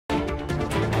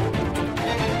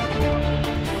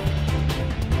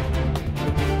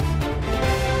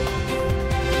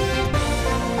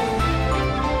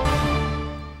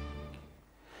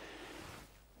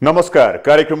नमस्कार,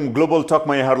 कार्यक्रम ग्लोबल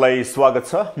टकमा यहाँहरूलाई स्वागत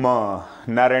छ। म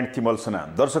नारायण तिमल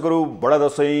सुना। दर्शकहरू, बडा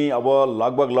दशैं अब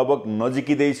लगभग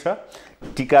नजिकै छ।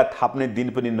 टीका थाप्ने दिन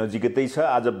पनि नजिकै छ।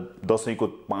 आज दशैंको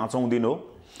 5औं दिन हो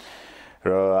र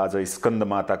आज स्कन्द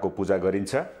माताको पूजा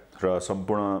गरिन्छ र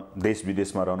सम्पूर्ण देश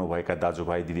विदेशमा रहनुभएका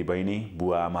दाजुभाइ दिदीबहिनी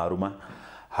बुवा आमाहरूमा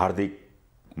हार्दिक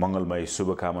मंगलमय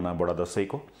शुभकामना बडा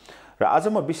दशैंको। र आज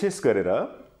म विशेष गरेर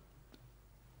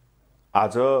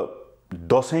आज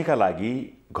दशैंका लागि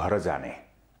घर जाने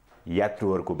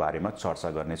यात्रुहरूको बारेमा चर्चा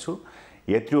गर्नेछु।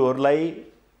 यात्रुहरूलाई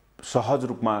सहज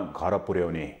रूपमा घर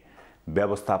पुर्याउने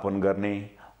व्यवस्थापन गर्ने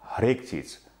हरेक चीज,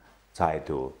 चाहे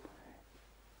त्यो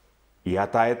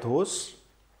यातायात होस्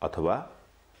अथवा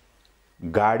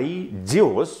गाडी जे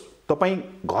होस्, तपाईं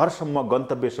घरसम्म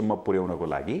गन्तव्यसम्म पुर्याउनको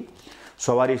लागि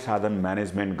सवारी साधन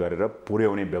म्यानेजमेन्ट गरेर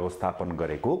पुर्याउने व्यवस्थापन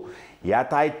गरेको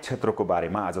यातायात क्षेत्रको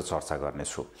बारेमा आज चर्चा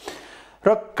गर्नेछु।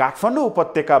 र काठमाडौँ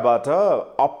उपत्यकाबाट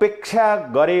अपेक्षा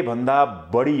गरे भन्दा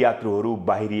बढी यात्रुहरू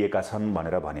बाहिरिएका छन्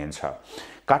भनेर भनिन्छ।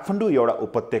 काठमाडौँ एउटा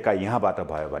उपत्यका यहाँबाट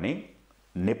भयो भने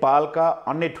नेपालका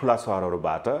अन्य ठूला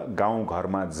शहरहरूबाट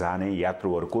गाउँघरमा जाने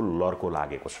यात्रुहरूको लर्को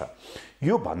लागेको छ।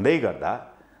 यो भन्दै गर्दा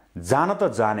जान त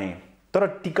जाने,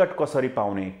 तर टिकट कसरी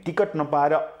पाउने, टिकट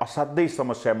नपाएर असाध्यै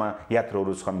समस्यामा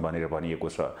यात्रुहरू छन् भनेर भनिएको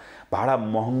छ। भाडा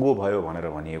महँगो भयो भनेर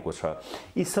भनिएको छ।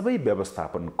 यी सबै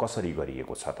व्यवस्थापन कसरी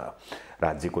गरिएको छ त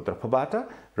राज्यको तर्फबाट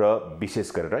र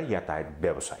विशेष गरेर यातायात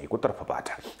व्यवसायको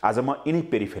तर्फबाट। आज म यिनै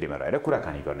पेरिफेरीमा रहेर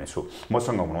कुराकानी गर्नेछु।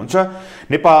 मसँग हुनुहुन्छ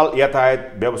नेपाल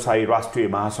यातायात व्यवसायी राष्ट्रिय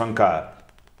महासंघका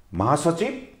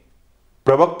महासचिव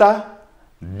प्रवक्ता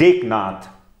डेकनाथ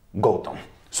गौतम।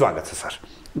 स्वागत छ सर।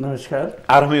 नमस्कार।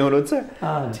 आरामै हुनुहुन्छ?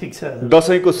 ठीक छ।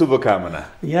 दशैंको शुभकामना।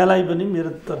 यहाँलाई पनि मेरो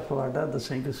तर्फबाट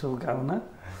दशैंको शुभकामना।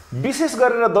 विशेष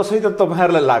गरेर दशैं त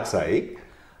तपाईहरुलाई लाग्छ है?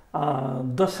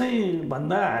 दशैं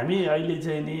भन्दा हामी अहिले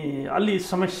चाहिँ नि अलि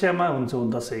समस्यामा हुन्छौँ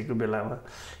दशैंको बेलामा,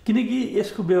 किनकि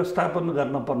यसको व्यवस्थापन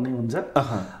गर्न पर्ने हुन्छ।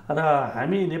 र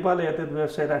हामी नेपाल यातायात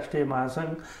व्यवसाय राष्ट्रिय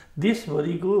महासंघ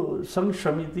देशभरिको संघ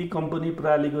समिति कम्पनी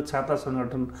प्रणालीको छाता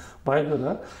संगठन भएको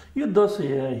र यो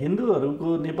हिन्दूहरूको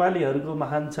नेपालीहरूको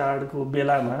महान चाडको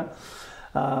बेलामा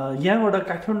यहाँबाट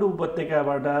काठमाडौँ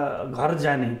उपत्यकाबाट घर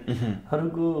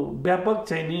जानेहरूको व्यापक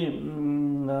चाहिँ नि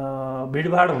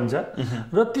भिडभाड हुन्छ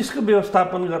र त्यसको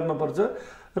व्यवस्थापन गर्नुपर्छ।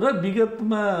 र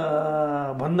विगतमा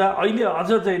भन्दा अहिले अझ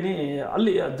चाहिँ नि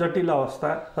अलि जटिल अवस्था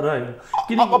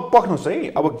रह्यो। अब पक्नुहोस्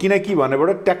है, अब किनकि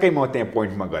भनेबाट ट्याक्कै म त्यहाँ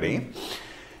पोइन्टमा गरेँ।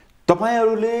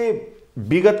 तपाईहरुले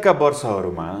विगतका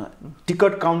वर्षहरूमा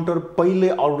टिकट काउन्टर पहिले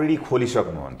अलरेडी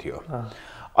खोलिसक्नुहुन्थ्यो।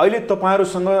 अहिले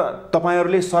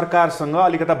तपाईहरुले सरकारसँग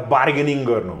अलिकता बार्गेनिङ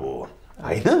गर्नुभयो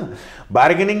हैन?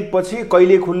 बार्गेनिङ पछि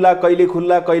कहिले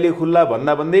खुल्ला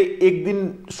भन्दा भन्दै एक दिन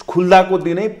खुल्दाको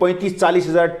दिनै 35-40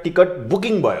 हजार टिकट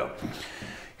बुकिङ भयो।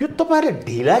 यो तपाईहरुले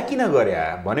ढिला किन गरे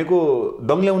भनेको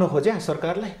दङ्ल्याउन खोजे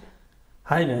सरकारलाई?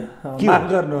 हैन, माफ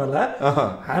गर्नु होला,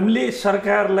 हामीले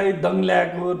सरकारलाई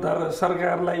दङ्ल्याएको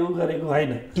सरकारलाई उ गरेको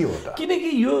होइन। के हो त?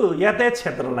 किनकि यो यातायात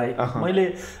क्षेत्रलाई मैले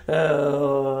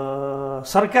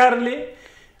सरकारले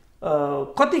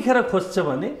कतिखेर खोज्छ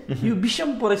भने यो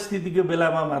विषम परिस्थितिको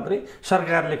बेलामा मात्रै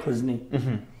सरकारले खोज्ने।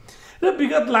 र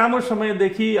विगत लामो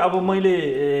समयदेखि अब मैले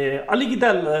अलिकता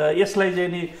यसलाई चाहिँ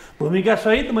नि भूमिका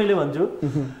सहित मैले भन्छु,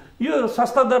 यो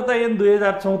संस्था दर्ता ऐन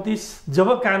 2034 जब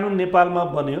कानुन नेपालमा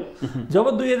बन्यो, जब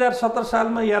 2017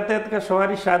 सालमा यातायातका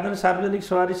सवारी साधन सार्वजनिक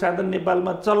सवारी साधन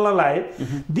नेपालमा चल्न लाए,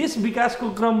 देश विकासको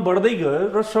क्रम बढ्दै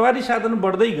गयो र सवारी साधन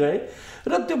बढ्दै गए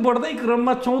र त्यो बढ्दै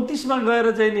क्रममा 34 मा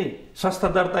गएर चाहिँ नि संस्था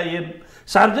दर्ता ऐन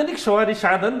सार्वजनिक सवारी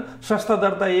साधन संस्था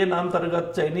दर्ता ऐन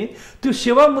अन्तर्गत चाहिँ नि त्यो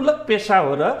सेवामूलक पेशा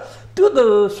हो र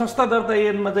त्यो संस्था दर्ता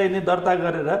ऐनमा चाहिँ नि दर्ता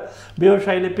गरेर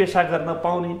व्यवसायले पेशा गर्न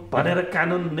पाउने भनेर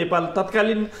कानुन नेपाल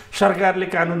तत्कालीन सरकारले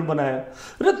कानुन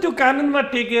बनायो र त्यो कानुनमा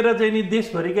टेकेर चाहिँ नि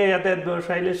देशभरिका यातायात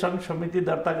व्यवसायले संघ समिति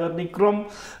दर्ता गर्ने क्रम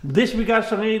देश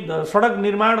विकाससँगै सडक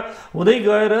निर्माण हुँदै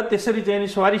गएर त्यसरी चाहिँ नि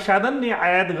सवारी साधन नै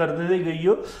आयात गर्दै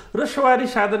गइयो र सवारी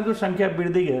साधनको संख्या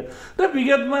बढ्दै गयो र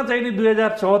विगतमा चाहिँ नि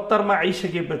 2074 मा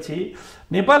आइसकेपछि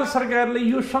नेपाल सरकारले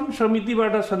यो संघ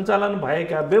समितिबाट सञ्चालन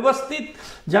भएका व्यवस्थित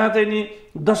जहाँ चाहिँ नि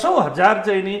दशौं हजार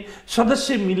चाहिँ नि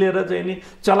सदस्य मिलेर चाहिँ नि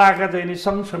चलाएका चाहिँ नि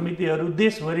संघ समितिहरू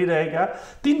देशभरि रहेका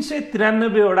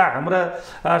 393 वटा हाम्रा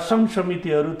संघ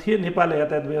समितिहरू थिए नेपाल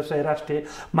यातायात व्यवसाय राष्ट्रिय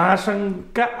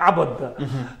महासंघका आबद्ध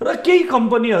र केही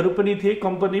कम्पनीहरू पनि थिए।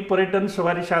 कम्पनी पर्यटन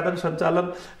सवारी साधन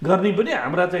सञ्चालन गर्ने पनि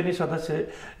हाम्रा चाहिँ नि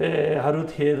सदस्यहरू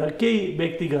थिए र केही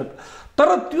व्यक्तिगत।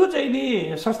 तर त्यो चाहिँ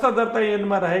नि संस्था दर्ता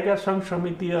ऐनमा रहेका संघ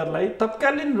समितिहरूलाई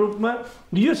तत्कालीन रूपमा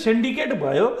यो सिन्डिकेट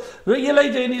भयो र यसलाई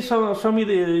चाहिँ नि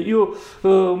समिति यो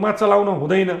मा चलाउन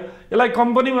हुँदैन, यसलाई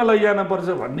कम्पनीमा लैजान पर्छ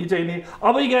भन्ने चाहिँ नि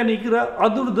अवैज्ञानिक र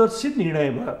अदूरदर्शी निर्णय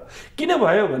भयो। किन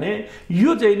भयो भने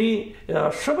यो चाहिँ नि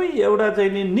सबै एउटा चाहिँ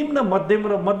नि निम्न मध्यम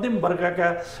र मध्यम वर्गका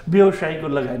व्यवसायको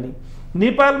लगानी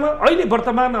नेपालमा अहिले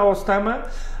वर्तमान अवस्थामा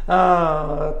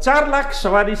 4 लाख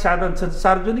सवारी साधन छन्,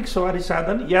 सार्वजनिक सवारी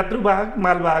साधन, यात्रुवाहक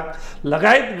मालवाहक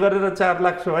लगायत गरेर 4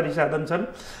 लाख सवारी साधन छन्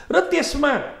र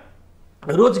त्यसमा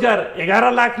रोजगार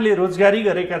 11 लाखले रोजगारी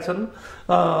गरेका छन्,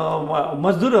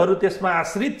 मजदुरहरू त्यसमा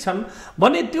आश्रित छन्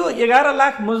भने त्यो 11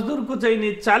 लाख मजदुरको चाहिँ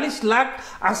नि 40 लाख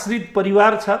आश्रित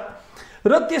परिवार छ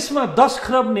र त्यसमा 10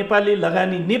 खरब नेपाली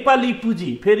लगानी, नेपाली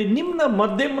पुँजी, फेरि निम्न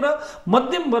मध्यम र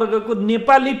मध्यम वर्गको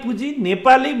नेपाली पुँजी,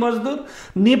 नेपाली मजदुर,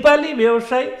 नेपाली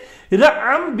व्यवसाय र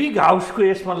आम बिग हाउसको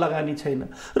यसमा लगानी छैन।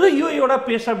 र यो एउटा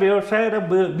पेसा व्यवसाय र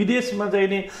विदेशमा चाहिँ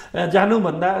नि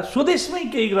जानुभन्दा स्वदेशमै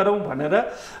केही गरौँ भनेर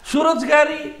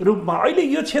स्वरोजगारी रूपमा अहिले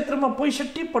यो क्षेत्रमा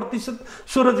 65%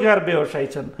 स्वरोजगार व्यवसाय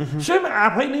छन्। स्वयं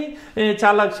आफै नै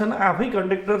चालक छन्, आफै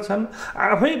कन्डक्टर छन्,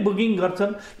 आफै बुकिङ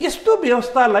गर्छन्। यस्तो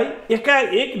व्यवस्थालाई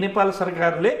एकाएक नेपाल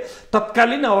सरकारले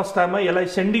तत्कालीन अवस्थामा यसलाई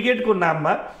सिन्डिकेटको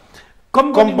नाममा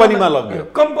कम्पनीमा लगियो।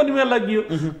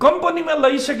 कम्पनीमा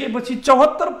लगिसकेपछि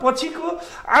 74 पछिको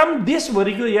आम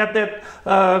देशभरिको यातायात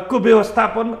को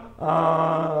व्यवस्थापन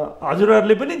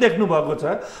हजुरहरूले पनि देख्नु भएको छ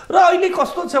र अहिले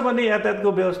कस्तो छ भने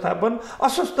यातायातको व्यवस्थापन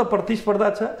अस्वस्थ प्रतिस्पर्धा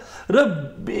छ र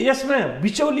यसमा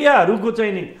बिचौलियाहरूको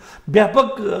चाहिँ नि व्यापक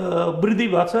वृद्धि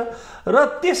भएको छ र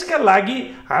त्यसका लागि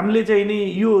हामीले चाहिँ नि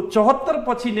यो 74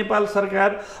 पछि नेपाल सरकार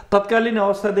तत्कालीन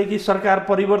अवस्थादेखि सरकार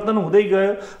परिवर्तन हुँदै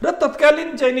गयो र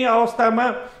तत्कालीन चाहिँ नि अवस्थामा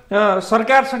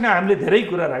सरकारसँग हामीले धेरै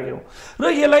कुरा राख्यौँ र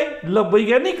यसलाई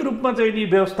वैज्ञानिक रूपमा चाहिँ नि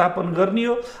व्यवस्थापन गर्ने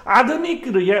हो, आधुनिक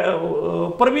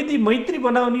प्रविधि मैत्री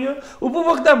बनाउने हो,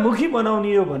 उपभोक्तामुखी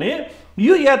बनाउने हो भने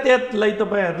यो यातायातलाई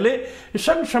तपाईँहरूले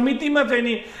सङ्घ समितिमा चाहिँ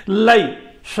नि लाई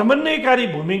समन्वयकारी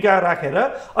भूमिका राखेर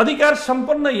अधिकार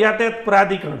सम्पन्न यातायात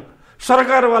प्राधिकरण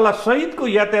सरकारवाला सहितको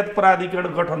यातायात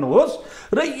प्राधिकरण गठन होस्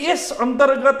र यस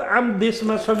अन्तर्गत आम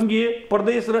देशमा सङ्घीय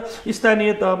प्रदेश र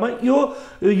स्थानीय तहमा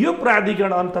यो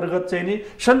प्राधिकरण अन्तर्गत चाहिँ नि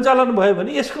सञ्चालन भयो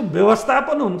भने यसको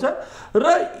व्यवस्थापन हुन्छ र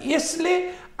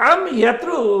यसले आम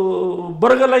यात्रु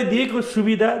वर्गलाई दिएको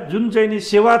सुविधा जुन चाहिँ नि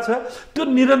सेवा छ त्यो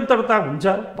निरन्तरता हुन्छ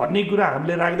भन्ने कुरा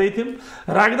हामीले राख्दै थियौँ।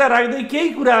 राख्दै केही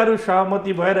कुराहरू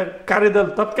सहमति भएर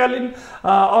कार्यदल तत्कालीन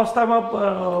अवस्थामा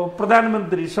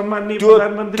प्रधानमन्त्री सम्माननीय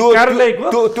प्रधानमन्त्री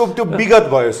कार्यालयको त्यो विगत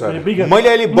भयो सर, मैले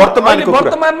अहिले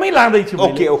वर्तमानमै लाँदैछु।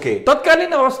 ओके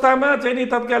तत्कालीन अवस्थामा चाहिँ नि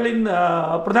तत्कालीन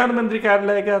प्रधानमन्त्री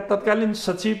कार्यालयका तत्कालीन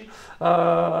सचिव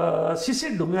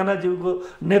शिशिर ढुङ्गानाज्यूको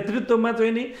नेतृत्वमा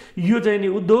चाहिँ नि यो चाहिँ नि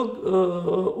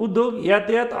उद्योग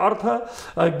यातायात अर्थ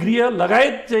गृह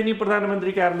लगायत चाहिँ नि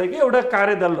प्रधानमन्त्री कार्यालयको एउटा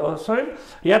कार्यदल स्वयं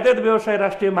यातायात व्यवसाय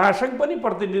राष्ट्रिय महासङ्घ पनि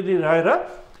प्रतिनिधि रहेर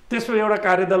त्यसमा एउटा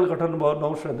कार्यदल गठन भयो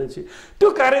 9 सदस्यीय। त्यो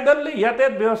कार्यदलले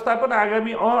यातायात व्यवस्थापन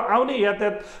आगामी आउने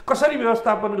यातायात कसरी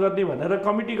व्यवस्थापन गर्ने भनेर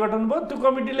कमिटी गठन भयो। त्यो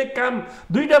कमिटीले काम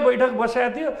 2टा बैठक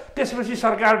बसाएको थियो, त्यसपछि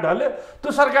सरकार ढल्यो।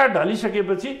 त्यो सरकार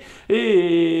ढलिसकेपछि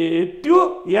त्यो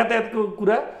यातायातको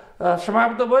कुरा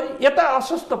समाप्त भयो। यता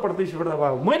अस्वस्थ प्रतिस्पर्धा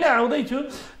भयो। मैले आउँदैछु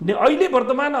अहिले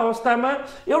वर्तमान अवस्थामा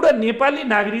एउटा नेपाली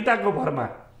नागरिकताको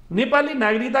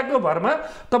भरमा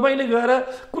तपाईँले गएर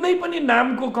कुनै पनि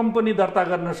नामको कम्पनी दर्ता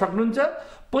गर्न सक्नुहुन्छ।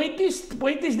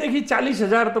 35 देखि 40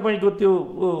 हजार तपाईँको त्यो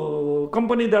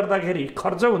कम्पनी दर्ताखेरि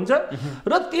खर्च हुन्छ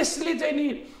र त्यसले चाहिँ नि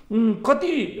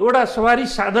कतिवटा सवारी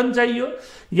साधन चाहियो।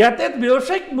 यातायात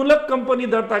व्यावसायिकमूलक कम्पनी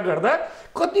दर्ता गर्दा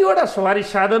कतिवटा सवारी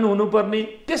साधन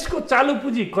हुनुपर्ने, त्यसको चालु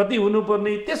पुँजी कति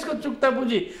हुनुपर्ने, त्यसको चुक्ता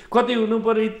पुँजी कति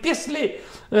हुनुपर्ने, त्यसले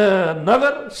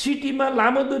नगर सिटीमा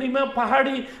लामो दूरीमा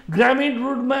पहाडी ग्रामीण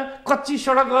रोडमा कच्ची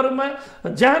सडकहरूमा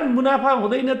जहाँ मुनाफा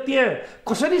हुँदैन त्यहाँ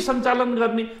कसरी सञ्चालन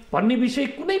गर्ने भन्ने विषय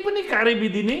कुनै पनि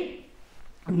कार्यविधि नै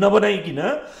नबनाइकन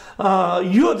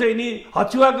यो चाहिँ नि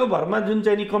हचुवाको भरमा जुन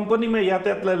चाहिँ नि कम्पनीमा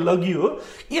यातायातलाई लगियो,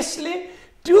 यसले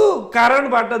त्यो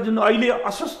कारणबाट जुन अहिले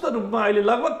अस्वस्थ रूपमा अहिले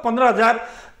लगभग 15,000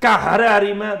 का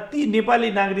हाराहारीमा ती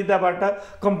नेपाली नागरिकताबाट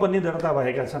कम्पनी दर्ता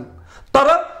भएका छन्।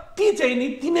 तर ती चाहिँ नि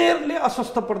तिनीहरूले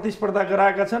अस्वस्थ प्रतिस्पर्धा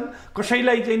गराएका छन्।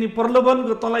 कसैलाई चाहिँ नि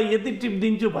प्रलोभनको तँलाई यति टिप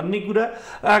दिन्छु भन्ने कुरा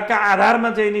का आधारमा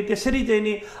चाहिँ नि त्यसरी चाहिँ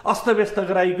नि अस्तव्यस्त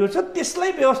गराइएको छ।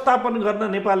 त्यसलाई व्यवस्थापन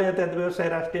गर्न नेपाल यातायात व्यवसाय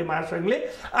राष्ट्रिय महासङ्घले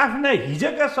आफ्ना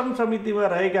हिजोका सङ्घ समितिमा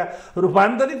रहेका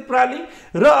रूपान्तरित प्रणाली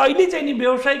र अहिले चाहिँ नि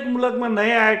व्यावसायिक मुलकमा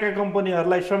नयाँ आएका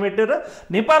कम्पनीहरूलाई समेटेर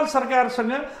नेपाल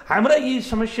सरकारसँग हाम्रा यी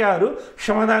समस्याहरू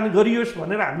समाधान गरियोस्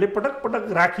भनेर हामीले पटक पटक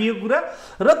राखिएको कुरा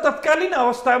र तत्कालीन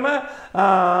अवस्थामा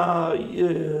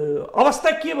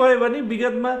अवस्था के भयो भने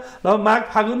विगतमा माघ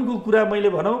फागुनको कुरा मैले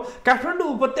भनौँ, काठमाडौँ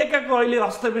उपत्यकाको अहिले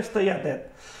अस्तव्यस्त यातायात,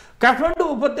 काठमाडौँ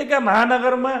उपत्यका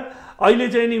महानगरमा अहिले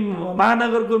चाहिँ नि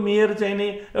महानगरको मेयर चाहिँ नि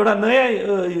एउटा नयाँ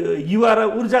युवा र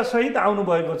ऊर्जासहित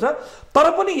आउनुभएको छ, तर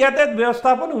पनि यातायात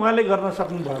व्यवस्थापन उहाँले गर्न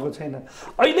सक्नु भएको छैन।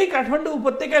 अहिले काठमाडौँ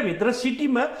उपत्यकाभित्र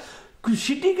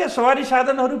सिटीका सवारी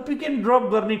साधनहरू पिक एन्ड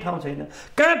ड्रप गर्ने ठाउँ छैन।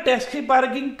 कहाँ ट्याक्सी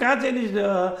पार्किङ, कहाँ चाहिँ नि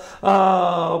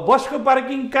बसको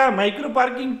पार्किङ, कहाँ माइक्रो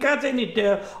पार्किङ, कहाँ चाहिँ नि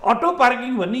अटो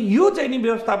पार्किङ भन्ने यो चाहिँ नि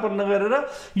व्यवस्थापन नगरेर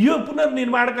यो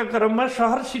पुनर्निर्माणका क्रममा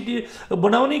सहर सिटी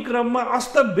बनाउने क्रममा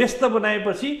अस्तव्यस्त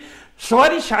बनाएपछि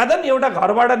सवारी साधन एउटा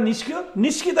घरबाट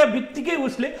निस्किँदा बित्तिकै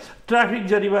उसले ट्राफिक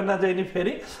जरिवाना चाहिँ नि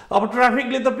फेरि अब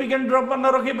ट्राफिकले त पिक एन्ड ड्रपमा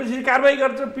नरोकेपछि कारबाही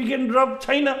गर्छ, पिक एन्ड ड्रप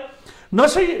छैन,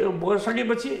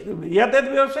 नसकेपछि यातायात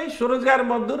व्यवसायी, स्वरोजगार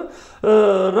मजदुर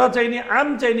र चाहिँ नि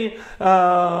आम चाहिँ नि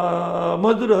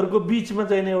मजदुरहरूको बिचमा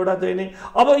चाहिँ नि एउटा चाहिँ नि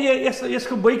अब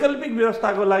यसको वैकल्पिक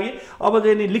व्यवस्थाको लागि अब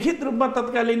चाहिँ नि लिखित रूपमा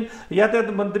तत्कालीन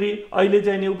यातायात मन्त्री, अहिले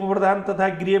चाहिँ नि उपप्रधान तथा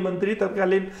गृहमन्त्री,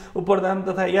 तत्कालीन उपप्रधान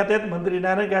तथा यातायात मन्त्री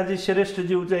नारायण काजी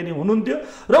श्रेष्ठज्यू चाहिँ नि हुनुहुन्थ्यो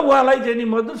र उहाँलाई चाहिँ नि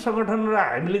मजदुर सङ्गठन र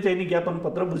हामीले चाहिँ नि ज्ञापन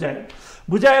पत्र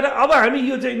बुझाएर अब हामी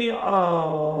यो चाहिँ नि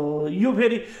यो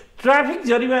फेरि ट्राफिक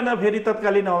जरिवाना फेरि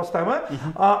तत्कालीन अवस्थामा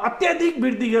अत्याधिक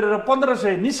वृद्धि गरेर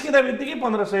 1500 निस्किँदा बित्तिकै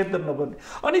 1500 तिर्नुपर्ने।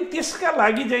 अनि त्यसका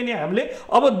लागि चाहिँ नि हामीले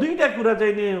अब दुईटा कुरा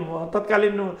चाहिँ नि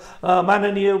तत्कालीन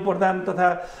माननीय उपप्रधान तथा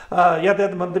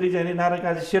यातायात मन्त्री चाहिँ नि नारायण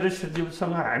काजी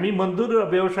श्रेष्ठज्यूसँग हामी मजदुर र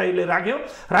व्यवसायीले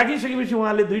राखिसकेपछि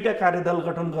उहाँले दुईटा कार्यदल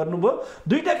गठन गर्नुभयो।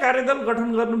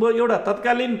 एउटा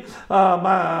तत्कालीन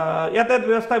यातायात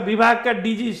व्यवस्था विभागका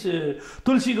डिजी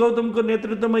तुलसी गौतमको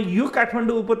नेतृत्वमा यो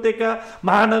काठमाडौँ उपत्यका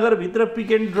महानगर भित्र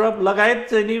पिक एन्ड ड्रप लगायत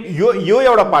चाहिँ नि यो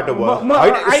एउटा पाटो भयो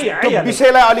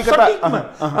विषयलाई अलिकति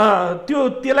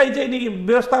त्यसलाई चाहिँ नि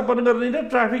व्यवस्थापन गर्ने र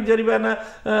ट्राफिक जरिवाना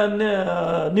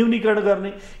न्यूनीकरण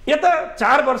गर्ने। यता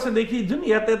 4 वर्षदेखि जुन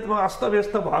यातायातमा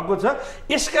अस्तव्यस्त भएको छ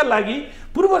यसका लागि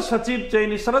पूर्व सचिव चाहिँ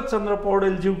नि शरद चन्द्र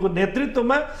पौडेलज्यूको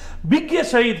नेतृत्वमा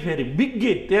विज्ञसहित फेरि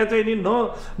त्यहाँ चाहिँ नि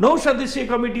 9 सदस्यीय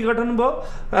कमिटी गठन भयो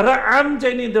र आम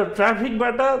चाहिँ नि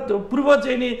ट्राफिकबाट पूर्व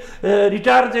चाहिँ नि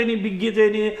रिटायर चाहिँ नि विज्ञ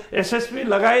चाहिँ नि एसएसपी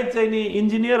लगायत चाहिँ नि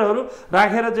इन्जिनियरहरू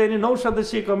राखेर चाहिँ नि 9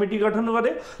 सदस्यीय कमिटी गठन गरे।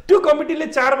 त्यो कमिटीले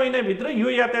 4 महिनाभित्र यो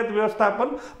यातायात व्यवस्थापन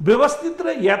व्यवस्थित र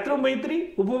यात्रु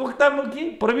मैत्री उपभोक्तामुखी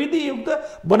प्रविधियुक्त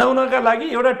बनाउनका लागि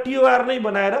एउटा टिओआर नै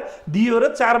बनाएर दियो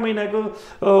र 4 महिनाको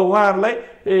उहाँहरूलाई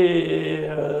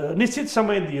निश्चित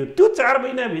समय दियो। त्यो 4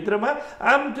 महिनाभित्रमा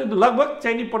आम लगभग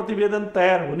चाहिँ नि प्रतिवेदन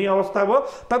तयार हुने अवस्था भयो।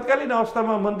 तत्कालीन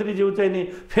अवस्थामा मन्त्रीज्यू चाहिँ नि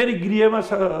फेरि गृहमा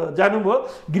जानुभयो।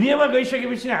 गृहमा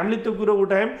गइसकेपछि हामीले त्यो कुरो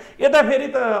उठायौँ। यता फेरि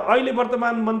त अहिले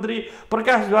वर्तमान मन्त्री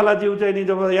प्रकाश ज्वालाज्यू चाहिँ नि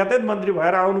जब यातायात मन्त्री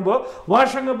भएर आउनुभयो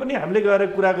उहाँसँग पनि हामीले गएर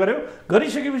कुरा गऱ्यौँ।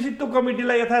 गरिसकेपछि त्यो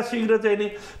कमिटीलाई यथाशीघ्र चाहिँ नि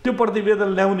त्यो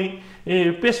प्रतिवेदन ल्याउने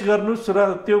पेश गर्नुहोस् र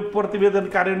त्यो प्रतिवेदन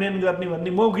कार्यान्वयन गर्ने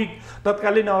भन्ने मौखिक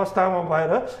तत्कालीन अवस्थामा भएर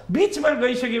बिचमा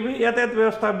गइसकेपछि यातायात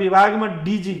व्यवस्था विभागमा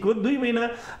डिजीको 2 महिना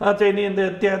चाहिँ नि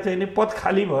त्यहाँ चाहिँ नि पद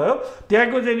खाली भयो।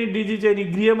 त्यहाँको चाहिँ नि डिजी चाहिँ नि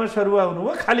गृहमा सरुवा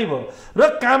हुनुभयो, खाली भयो र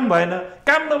काम भएन।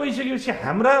 काम नभइसकेपछि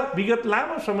हाम्रा विगत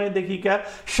लामो समयदेखिका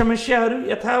समस्याहरू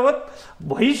यथावत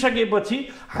भइसकेपछि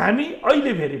हामी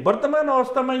अहिले फेरि वर्तमान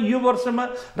अवस्थामा यो वर्षमा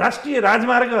राष्ट्रिय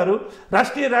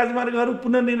राजमार्गहरू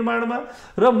पुनर्निर्माणमा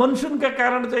र मनसुनका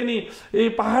कारण चाहिँ नि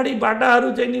पहाडी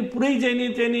बाटाहरू चाहिँ नि पुरै चाहिँ नि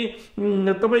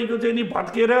तपाईँको चाहिँ नि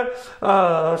भत्केर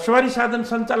सवारी साधन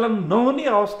सञ्चालन नहुने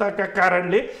अवस्थाका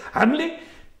कारणले हामीले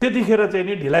त्यतिखेर चाहिँ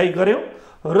नि ढिलाइ गऱ्यौँ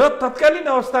र तत्कालीन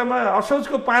अवस्थामा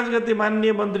असोजको 5 गते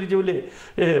माननीय मन्त्रीज्यूले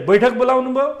बैठक बोलाउनु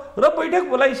भयो र बैठक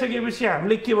बोलाइसकेपछि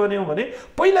हामीले के भन्यौँ भने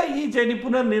पहिला यी चाहिँ नि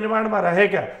पुनर्निर्माणमा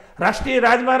रहेका राष्ट्रिय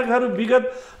राजमार्गहरू विगत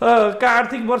का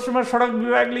आर्थिक वर्षमा सडक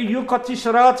विभागले यो कच्ची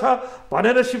सरह छ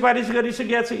भनेर सिफारिस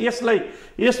गरिसकेका छ,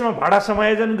 यसमा भाडा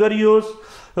समायोजन गरियोस्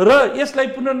र यसलाई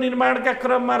पुनर्निर्माणका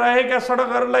क्रममा रहेका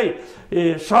सडकहरूलाई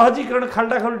सहजीकरण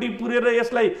खाल्टाखुल्टी पुरेर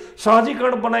यसलाई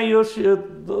सहजीकरण बनाइयोस्,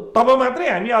 तब मात्रै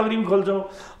हामी अग्रिम खोल्छौँ।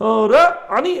 र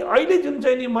अनि अहिले जुन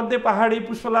चाहिँ नि मध्य पहाडी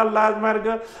पुष्पलाल राजमार्ग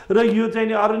र यो चाहिँ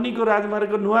नि अरनिको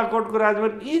राजमार्ग, नुवाकोटको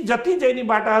राजमार्ग, यी जति चाहिँ नि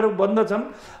बाटाहरू बन्द छन्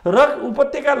र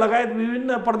उपत्यका लगायत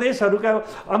विभिन्न प्रदेशहरूका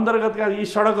अन्तर्गतका यी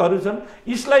सडकहरू छन्,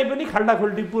 यसलाई पनि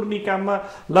खाल्टाखुल्टी पुर्ने काममा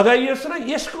लगाइयोस् र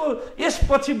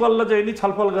यसपछि बल्ल चाहिँ नि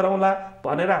छलफल गरौँला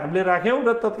भनेर हामीले राख्यौँ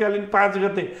र तत्कालीन 5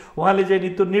 गते उहाँले चाहिँ नि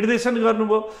त्यो निर्देशन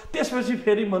गर्नुभयो। त्यसपछि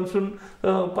फेरि मनसुन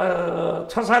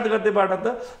 6-7 गतेबाट त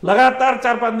लगातार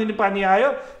 4-5 दिन पानी आयो,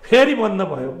 फेरि बन्द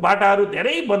भयो, बाटाहरू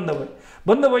धेरै बन्द भयो।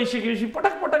 बन्द भइसकेपछि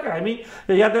पटक हामी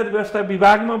यातायात व्यवस्था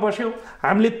विभागमा बस्यौँ।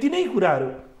 हामीले 3 कुराहरू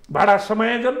भाडा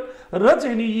समायोजन र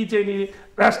चाहिँ नि यी चाहिँ नि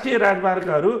राष्ट्रिय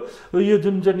राजमार्गहरू यो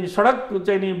जुन चाहिँ सडक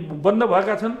चाहिँ नि बन्द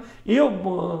भएका छन् यो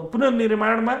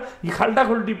पुनर्निर्माणमा यी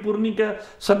खाल्टाखुल्टी पूर्णिका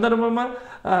सन्दर्भमा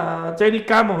चाहिँ नि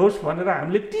काम होस् भनेर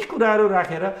हामीले ती कुराहरू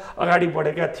राखेर अगाडि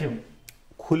बढेका थियौँ।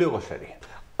 खुल्यो कसरी?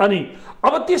 अनि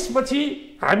अब त्यसपछि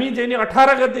हामी चाहिँ नि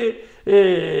 18 गते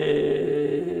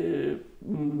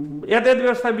यातायात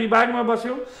व्यवस्था विभागमा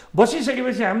बस्यौँ।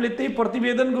 बसिसकेपछि हामीले त्यही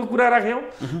प्रतिवेदनको कुरा राख्यौँ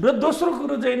र दोस्रो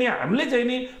कुरो चाहिँ नि हामीले चाहिँ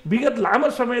नि विगत लामो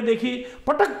समयदेखि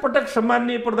पटक पटक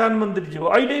सम्माननीय प्रधानमन्त्रीज्यू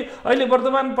अहिले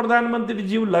वर्तमान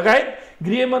प्रधानमन्त्रीज्यू लगायत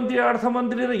गृहमन्त्री,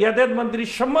 अर्थमन्त्री र यातायात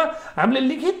मन्त्रीसम्म हामीले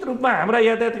लिखित रूपमा हाम्रा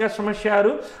यातायातका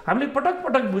समस्याहरू हामीले पटक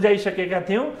पटक बुझाइसकेका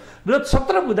थियौँ र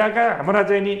 17 बुँदाका हाम्रा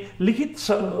चाहिँ नि लिखित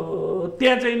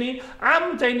त्यहाँ चाहिँ नि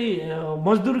आम चाहिँ नि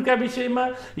मजदुरका विषयमा,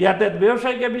 यातायात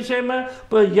व्यवसायका विषयमा,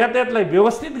 यातायातलाई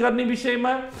व्यवस्थित गर्ने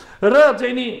विषयमा र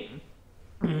चाहिँ नि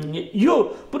यो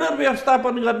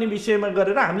पुनर्व्यवस्थापन गर्ने विषयमा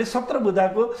गरेर हामीले 17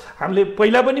 बुँदाको हामीले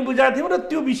पहिला पनि बुझाएको थियौँ र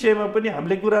त्यो विषयमा पनि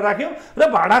हामीले कुरा राख्यौँ र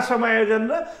भाडा समायोजन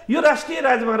र यो राष्ट्रिय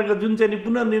राजमार्ग जुन चाहिँ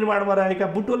पुनर्निर्माणमा रहेका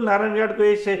बुटोल नारायणघाटको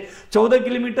 114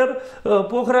 किलोमिटर,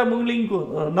 पोखरा मुङलिङको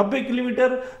 90 किलोमिटर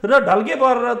र ढल्के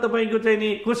भएर तपाईँको चाहिँ नि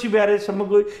कोशी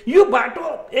ब्यारेजसम्मको यो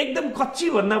बाटो एकदम कच्ची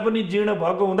भन्दा पनि जीर्ण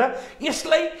भएको हुँदा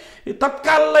यसलाई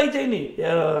तत्काललाई चाहिँ नि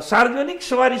सार्वजनिक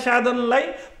सवारी साधनलाई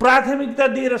प्राथमिकता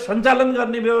दिएर सञ्चालन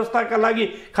गर्ने व्यवस्थाका लागि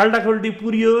खाल्टाखुल्टी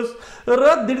पुर्योस्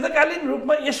र दीर्घकालीन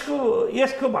रूपमा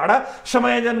यसको भाडा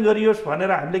समायोजन गरियोस्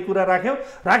भनेर हामीले कुरा राख्यौँ।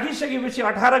 राखिसकेपछि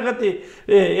 18 गते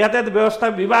यातायात व्यवस्था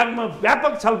विभागमा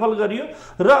व्यापक छलफल गरियो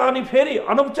र अनि फेरि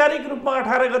अनौपचारिक रूपमा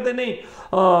 18 गते नै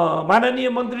माननीय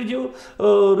मन्त्रीज्यू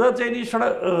र चाहिँ नि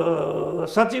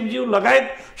सचिवज्यू लगायत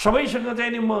सबैसँग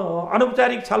चाहिँ नि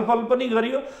अनौपचारिक छलफल पनि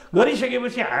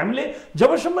गरिसकेपछि हामीले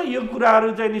जबसम्म यो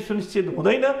कुराहरू चाहिँ नि सुनिश्चित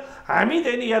हुँदैन हामी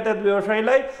चाहिँ नि यातायात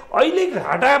व्यवसायलाई अहिले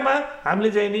घाटामा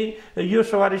हामीले चाहिँ नि यो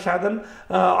सवारी साधन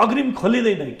अग्रिम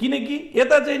खोलिँदैन। किनकि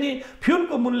यता चाहिँ नि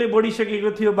फ्युलको मूल्य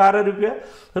बढिसकेको थियो 12 रुपियाँ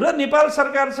र नेपाल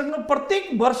सरकारसँग प्रत्येक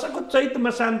वर्षको चैत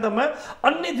मसान्तमा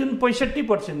अन्य जुन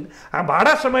 65%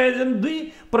 भाडा समायोजन दुई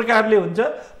प्रकारले हुन्छ।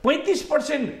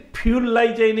 35%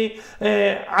 फ्युललाई चाहिँ नि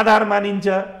आधार मानिन्छ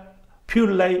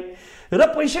फ्युललाई र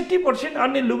 65%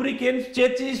 अन्य लुब्रिकेन्ट,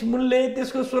 चेचिस मूल्य,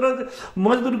 त्यसको स्रोत,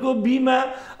 मजदुरको बिमा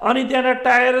अनि त्यहाँ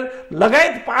टायर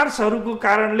लगायत पार्ट्सहरूको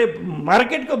कारणले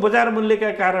मार्केटको बजार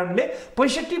मूल्यका कारणले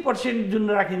 65% जुन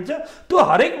राखिन्छ त्यो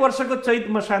हरेक वर्षको चैत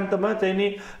मसान्तमा चाहिँ नि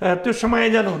त्यो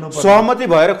समायोजन हुनुपर्छ। सहमति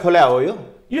भएर खोल्या हो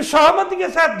यो सहमतिका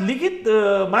साथ लिखित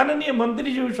माननीय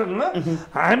मन्त्रीज्यूसँग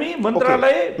हामी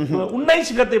मन्त्रालय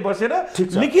 19 गते बसेर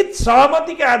लिखित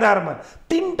सहमतिका आधारमा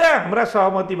 3टा हाम्रा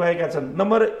सहमति भएका छन्।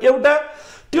 नम्बर 1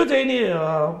 त्यो चाहिँ नि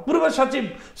पूर्व सचिव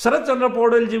शरदचन्द्र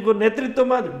पौडेलज्यूको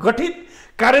नेतृत्वमा गठित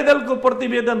कार्यदलको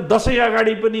प्रतिवेदन दशैं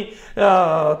अगाडि पनि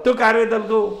त्यो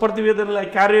कार्यदलको प्रतिवेदनलाई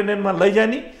कार्यान्वयनमा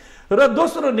लैजाने र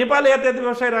दोस्रो नेपाल यातायात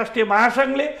व्यवसाय राष्ट्रिय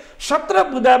महासंघले 17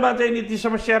 बुँदामा चाहिँ नि ती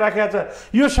समस्या राखेका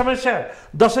छ। यो समस्या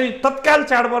दशैं तत्काल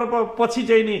चाडपर्व पछि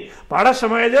चाहिँ नि भाडा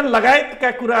समायोजन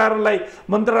लगायतका कुराहरूलाई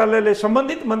मन्त्रालयले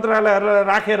सम्बन्धित मन्त्रालयहरूलाई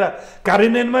राखेर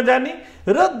कार्यान्वयनमा जाने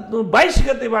र 22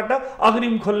 गतेबाट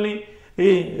अग्रिम खोल्ने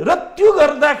र त्यो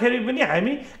गर्दाखेरि पनि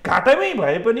हामी घाटामै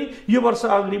भए पनि यो वर्ष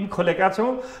अग्रिम खोलेका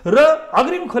छौँ र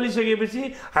अग्रिम खोलिसकेपछि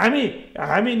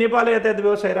हामी नेपाल यातायात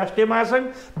व्यवसाय राष्ट्रिय महासंघ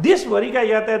देशभरिका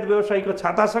यातायात व्यवसायको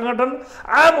छाता सङ्गठन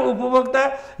आम उपभोक्ता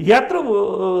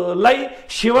यात्रुलाई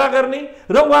सेवा गर्ने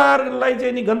र उहाँहरूलाई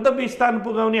चाहिँ नि गन्तव्य स्थान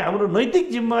पुगाउने हाम्रो नैतिक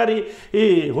जिम्मेवारी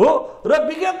हो र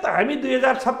विगत हामी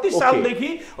 2036 सालदेखि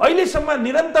अहिलेसम्म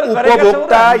निरन्तर गरेका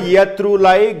छौँ।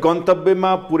 यात्रुलाई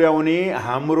गन्तव्यमा पुर्याउने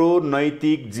हाम्रो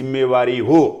नैतिक जिम्मेवारी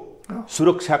हो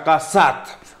सुरक्षाका साथ।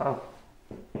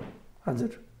 हजुर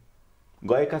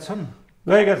गएका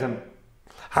छन्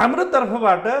हाम्रो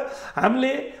तर्फबाट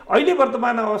हामीले अहिले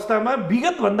वर्तमान अवस्थामा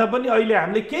विगत भन्दा पनि अहिले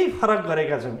हामीले केही फरक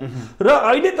गरेका छौँ र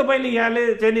अहिले तपाईँले यहाँले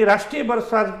चाहिँ नि राष्ट्रिय बस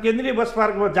पार्क केन्द्रीय बस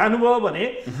पार्कमा जानुभयो भने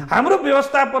हाम्रो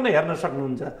व्यवस्थापन हेर्न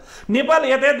सक्नुहुन्छ। नेपाल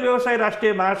यातायात व्यवसाय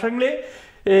राष्ट्रिय महासंघले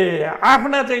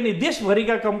आफ्ना चाहिँ नि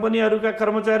देशभरिका कम्पनीहरूका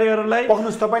कर्मचारीहरूलाई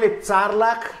पक्नुस् तपाईँले 4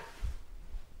 लाख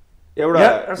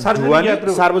एउटा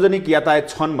सार्वजनिक यातायात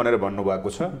छन् भनेर भन्नुभएको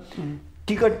छ।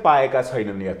 टिकट पाएका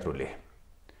छैनन् यात्रुले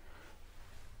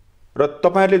र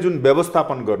तपाईहरुले जुन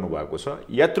व्यवस्थापन गर्नुभएको छ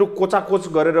यात्रु कोचाकोच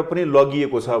गरेर पनि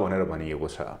लगिएको छ भनेर भनिएको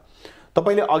छ।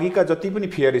 तपाईले अघिका जति पनि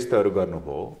फियरिस्तहरू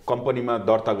गर्नुभयो, कम्पनीमा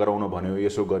दर्ता गराउन भन्यो,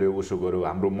 यसो गर्यो उसो गर्यो,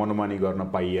 हाम्रो मनमानी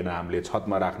गर्न पाइएन, हामीले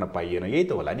छतमा राख्न पाइएन, यही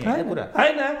त होला नि हैन कुरा?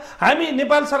 हैन, हामी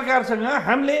नेपाल सरकारसँग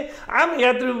हामीले आम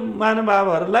यात्रु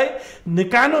महानुभावहरूलाई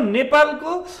कानुन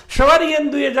नेपालको सवारी ऐन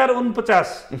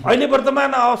 2049 अहिले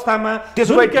वर्तमान अवस्थामा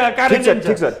जुन कार्यान्वयन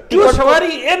छ त्यो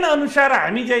सवारी ऐन अनुसार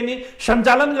हामी चाहिँ नि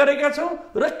सञ्चालन गरेका छौं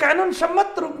र कानुन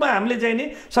सम्मत रूपमा हामीले चाहिँ नि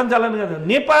सञ्चालन गरेका छौं।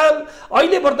 नेपाल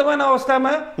अहिले वर्तमान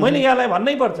अवस्थामा मैले यहाँलाई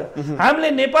भन्नै पर्छ, हामीले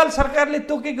नेपाल सरकारले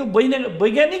तोकेको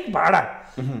वैज्ञानिक भाडा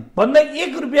भन्दा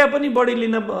 1 रुपैयाँ पनि बढी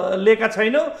लिएका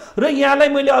छैनौं र यहाँलाई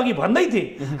मैले अघि भन्दै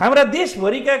थिएँ हाम्रा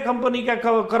देशभरिका कम्पनीका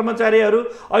कर्मचारीहरू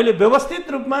अहिले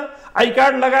व्यवस्थित रूपमा आई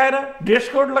कार्ड लगाएर ड्रेस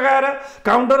कोड लगाएर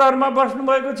काउन्टरहरूमा बस्नु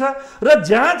भएको छ र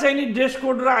जहाँ चाहिँ नि ड्रेस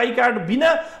कोड र आई कार्ड बिना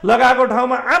लगाएको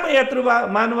ठाउँमा आम यात्रु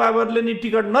महानुभावहरूले नि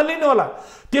टिकट नलिनु होला,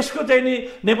 त्यसको चाहिँ नि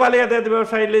नेपाल यातायात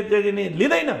व्यवसायले चाहिँ नि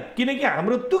लिँदैन, किनकि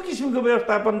हाम्रो त्यो किसिमको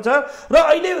व्यवस्थापन छ। र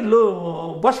अहिले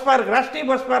बस पार्क, राष्ट्रिय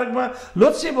बस पार्कमा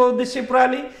लोत्से बहुउद्देश्य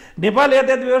प्रणाली, नेपाल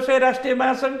यातायात व्यवसाय राष्ट्रिय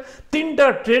महासंघ, 3टा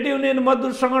ट्रेड युनियन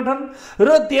मजदुर संगठन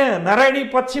र त्यहाँ नारायणी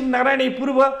पश्चिम नारायणी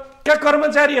पूर्व का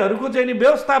कर्मचारीहरूको चाहिँ नि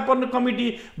व्यवस्थापन कमिटी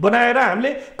बनाएर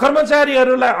हामीले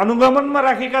कर्मचारीहरूलाई अनुगमनमा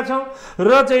राखेका छौं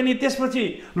र चाहिँ नि त्यसपछि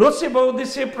लोत्से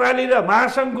बहुउद्देश्य प्रणाली र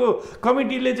महासंघको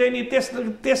कमिटीले चाहिँ नि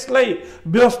त्यसलाई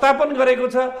व्यवस्थापन गरेको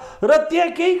छ र त्यहाँ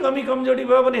केही कमी कमजोरी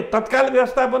भयो भने तत्काल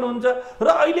व्यवस्थापन हुन्छ र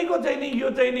अहिलेको चाहिँ नि यो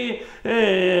चाहिँ नि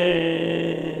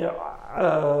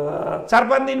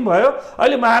 4-5 दिन भयो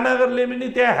अहिले महानगरले पनि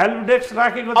त्यहाँ हेल्प डेस्क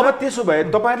राखेको छ। अब त्यसो भए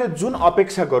तपाईले जुन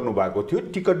अपेक्षा गर्नु भएको थियो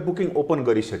टिकट बुकिङ ओपन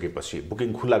गरिसकेपछि,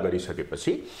 बुकिङ खुला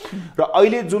गरिसकेपछि र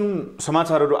अहिले जुन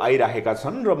समाचारहरू आइरहेका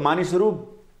छन् र मानिसहरू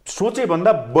सोचे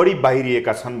भन्दा बढी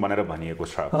बाहिरिएका छन् भनेर भनिएको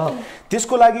छ,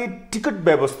 त्यसको लागि टिकट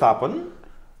व्यवस्थापन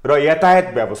र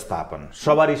यातायात व्यवस्थापन,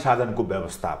 सवारी साधनको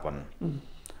व्यवस्थापन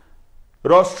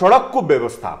र सडकको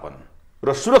व्यवस्थापन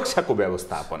र सुरक्षाको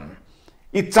व्यवस्थापन,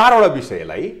 यी 4वटा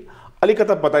विषयलाई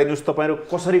अलिकता बताइदिनुस् तपाईहरु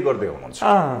कसरी गर्दै हुनुहुन्छ?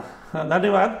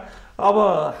 धन्यवाद। अब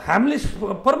हामीले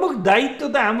प्रमुख दायित्व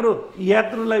त हाम्रो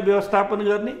यात्रुलाई व्यवस्थापन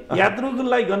गर्ने,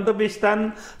 यात्रुलाई गन्तव्य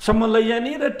स्थानसम्म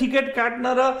लैजाने र टिकट काट्न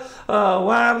र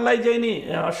उहाँहरूलाई चाहिँ नि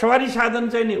सवारी साधन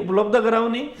चाहिँ नि उपलब्ध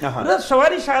गराउने र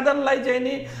सवारी साधनलाई चाहिँ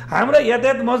नि हाम्रा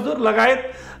यातायात मजदुर लगायत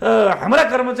हाम्रा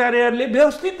कर्मचारीहरूले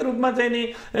व्यवस्थित रूपमा चाहिँ नि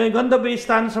गन्तव्य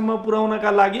स्थानसम्म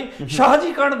पुर्याउनका लागि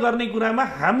सहजीकरण गर्ने कुरामा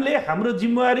हामीले हाम्रो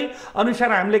जिम्मेवारी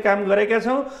अनुसार हामीले काम गरेका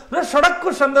छौं र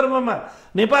सडकको सन्दर्भमा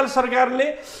नेपाल सरकारले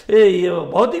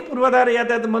भौतिक पूर्वाधार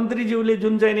यातायात मन्त्रीज्यूले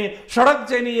जुन चाहिँ नि सडक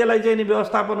चाहिँ नि यसलाई चाहिँ नि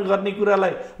व्यवस्थापन गर्ने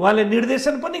कुरालाई उहाँले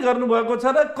निर्देशन पनि गर्नुभएको छ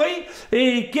र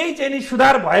केही चाहिँ नि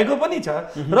सुधार भएको पनि छ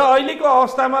र अहिलेको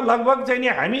अवस्थामा लगभग चाहिँ नि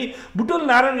हामी बुटुल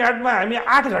नारायणघाटमा हामी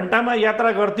 8 घण्टामा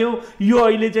यात्रा गर्थ्यौं, यो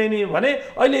अहिले चाहिँ नि भने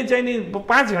अहिले चाहिँ नि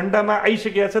 5 घण्टामा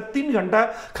आइसकेको छ, 3 घण्टा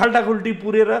खाल्टाखुल्टी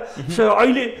पुरेर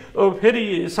अहिले फेरि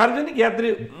सार्वजनिक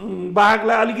यात्री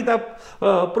वाहकलाई अलिकता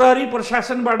प्रहरी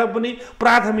प्रशासनबाट पनि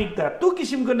प्राथमिकता त्यो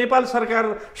किसिमको नेपाल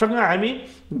सरकारसँग हामी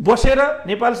बसेर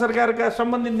नेपाल सरकारका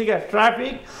सम्बन्धित निकाय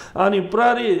ट्राफिक अनि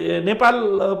प्रहरी नेपाल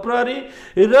प्रहरी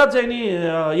र चाहिँ नि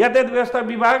यातायात व्यवस्था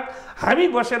विभाग हामी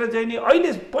बसेर चाहिँ नि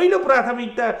अहिले पहिलो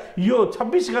प्राथमिकता यो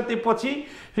 26 गते पछि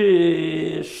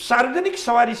सार्वजनिक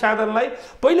सवारी साधनलाई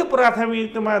पहिलो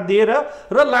प्राथमिकतामा दिएर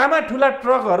र लामा ठुला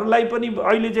ट्रकहरूलाई पनि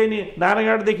अहिले चाहिँ नि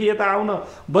नारायणघाटदेखि यता आउन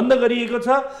बन्द गरिएको छ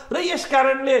र यस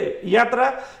कारणले यात्रा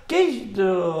केही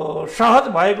सहज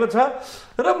भएको छ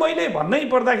र मैले भन्नै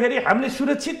पर्दाखेरि हामीले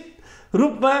सुरक्षित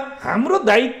रूपमा हाम्रो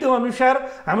दायित्व अनुसार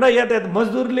हाम्रा यातायात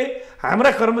मजदुरले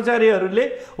हाम्रा कर्मचारीहरूले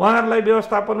उहाँहरूलाई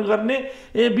व्यवस्थापन गर्ने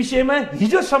विषयमा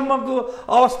हिजोसम्मको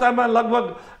अवस्थामा लगभग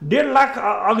 1.5 लाख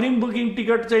अग्रिम बुकिङ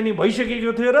टिकट चाहिँ नि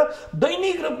भइसकेको थियो र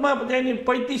दैनिक रूपमा चाहिँ नि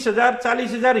 35,000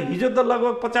 40,000 हिजो त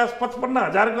लगभग 50-55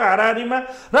 हजारको हाराहारीमा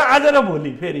र आज र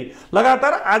भोलि फेरि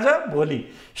लगातार आज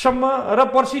भोलिसम्म र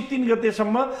पर्सि 3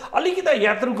 गतेसम्म अलिकता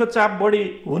यात्रुको चाप बढी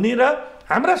हुने र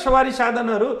हाम्रा सवारी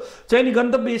साधनहरू चाहिँ नि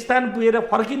गन्तव्य स्थान पुगेर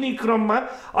फर्किने क्रममा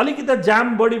अलिकता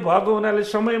जाम बढी भएको हुनाले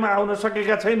समयमा आउन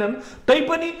सकेका छैनन्,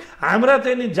 तैपनि हाम्रा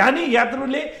चाहिँ नि जाने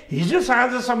यात्रुले हिजो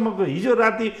साँझसम्मको हिजो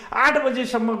राति 8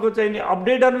 बजेसम्मको चाहिँ नि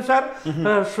अपडेट अनुसार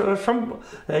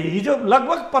हिजो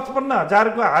लगभग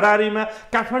 55,000 को हाराहारीमा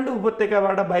काठमाडौँ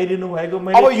उपत्यकाबाट बाहिरिनु भएको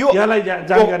मैले यहाँलाई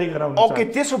जानकारी गराउन चाहन्छु। ओके,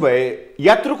 त्यसो भए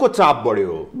यात्रुको चाप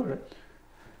बढ्यो,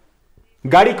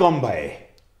 गाडी कम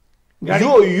भए,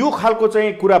 यो खालको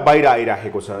चाहिँ कुरा बाहिर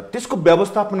आइराखेको छ, त्यसको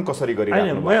व्यवस्थापन कसरी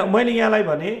गरिरहेको? मैले यहाँलाई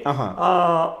भने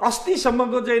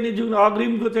अस्तिसम्मको चाहिँ नि जुन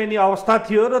अग्रिमको चाहिँ नि अवस्था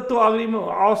थियो र त्यो अग्रिम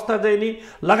अवस्था चाहिँ नि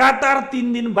लगातार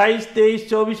 3 दिन 22, 23,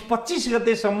 24, 25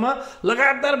 गतेसम्म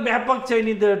लगातार व्यापक चाहिँ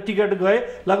नि टिकट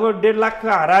गए। लगभग 1.5 लाखको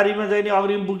हाराहारीमा चाहिँ नि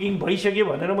अग्रिम बुकिङ भइसक्यो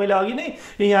भनेर मैले अघि नै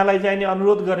यहाँलाई चाहिँ नि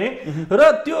अनुरोध गरेँ र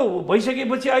त्यो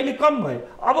भइसकेपछि अहिले कम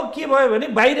भयो। अब के भयो भने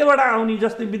बाहिरबाट आउने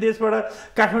जस्तै विदेशबाट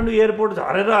काठमाडौँ एयरपोर्ट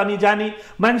झरेर अनि जाने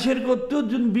मान्छेहरूको त्यो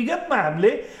जुन विगतमा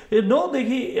हामीले 9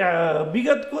 देखि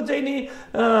विगतको चाहिँ नि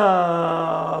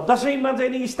दशैंमा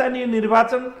चाहिँ नि स्थानीय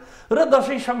निर्वाचन र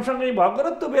दशैं सँगसँगै भएको र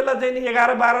त्यो बेला चाहिँ नि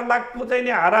 11-12 लाखको चाहिँ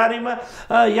नि हाराहारीमा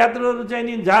यात्रुहरू चाहिँ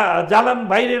नि जालान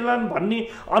बाहिरलान् भन्ने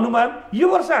अनुमान यो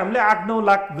वर्ष हामीले 8-9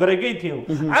 लाख गरेकै थियौँ।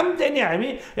 चाहिँ नि हामी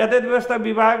यातायात व्यवस्था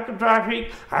विभाग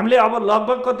ट्राफिक हामीले अब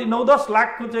लगभग कति 9-10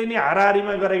 लाखको चाहिँ नि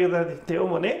हाराहारीमा गरेका थियौँ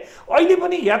भने अहिले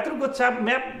पनि यात्रुको चाप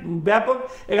व्यापक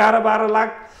 11-12 लाख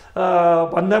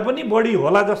भन्दा पनि बढी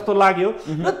होला जस्तो लाग्यो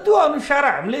र त्यो अनुसार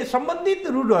हामीले सम्बन्धित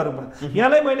रुटहरूमा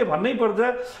यहाँलाई मैले भन्नै पर्छ,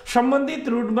 सम्बन्धित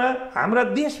रुटमा हाम्रा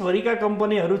देशभरिका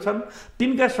कम्पनीहरू छन्,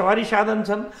 तिनका सवारी साधन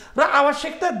छन् र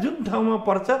आवश्यकता जुन ठाउँमा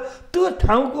पर्छ त्यो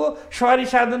ठाउँको सवारी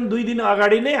साधन 2 दिन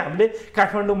अगाडि नै हामीले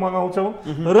काठमाडौँ मगाउँछौँ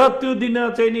र त्यो दिन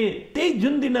चाहिँ नि त्यही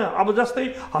जुन दिन अब जस्तै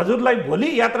हजुरलाई भोलि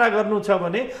यात्रा गर्नु छ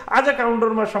भने आज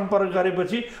काउन्टरमा सम्पर्क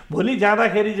गरेपछि भोलि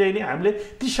जाँदाखेरि चाहिँ नि हामीले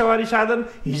ती सवारी साधन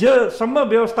हिजोसम्म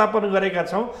व्यवस्थापन गरेका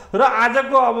छौँ र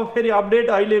आजको अब फेरि अपडेट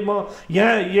अहिले म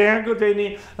यहाँको चाहिँ नि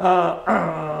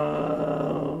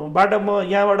बाट म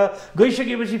यहाँबाट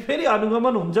गइसकेपछि फेरि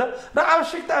अनुगमन हुन्छ र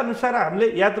आवश्यकता अनुसार हामीले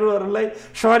यात्रुहरूलाई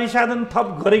सवारी साधन थप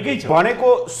गरेकै छ। भनेको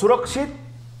सुरक्षित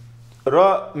र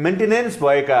मेन्टेनेन्स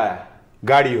भएका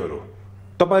गाडीहरू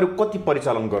तपाईहरु कति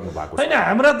परिचालन गर्नु भएको छ? हैन,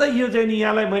 हाम्रा त यो चाहिँ नि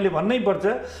यहाँलाई मैले भन्नै पर्छ,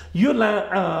 यो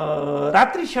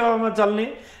रात्रि सेवामा चल्ने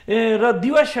र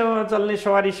दिवा सेवामा चल्ने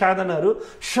सवारी साधनहरू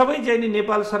सबै चाहिँ नि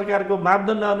नेपाल सरकारको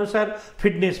मापदण्ड अनुसार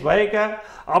फिटनेस भएका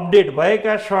अपडेट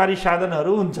भएका सवारी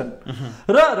साधनहरू हुन्छन्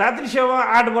र रात्रि सेवा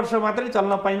 8 वर्ष मात्रै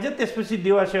चल्न पाइन्छ, त्यसपछि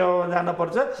दिवा सेवामा जान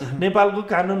पर्छ। नेपालको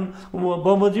कानुन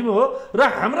बमोजिम हो र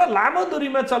हाम्रा लामो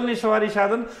दूरीमा चल्ने सवारी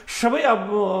साधन सबै अब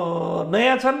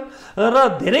नयाँ छन्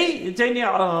र धेरै चाहिँ नि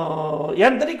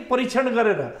यान्त्रिक परीक्षण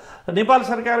गरेर नेपाल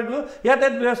सरकारको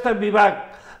यातायात व्यवस्था विभाग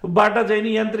बाट चाहिँ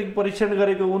नि यान्त्रिक परीक्षण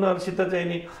गरेको उनीहरुसित चाहिँ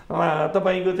नि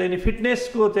तपाईको चाहिँ नि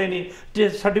फिटनेसको चाहिँ नि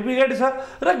सर्टिफिकेट छ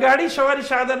र गाडी सवारी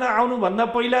साधन आउनु भन्दा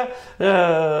पहिला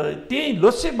त्यही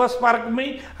लोसे बस पार्कमै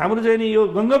हाम्रो चाहिँ नि यो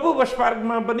गंगबु बस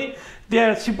पार्कमा पनि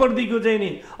त्यहाँ सिपर्दीको चाहिँ नि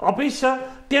अफिस छ,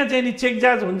 त्यहाँ चाहिँ नि चेक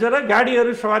जाँच हुन्छ र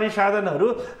गाडीहरू सवारी साधनहरू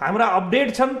हाम्रा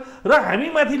अपडेट छन् र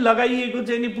हामीमाथि लगाइएको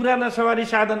चाहिँ नि पुराना सवारी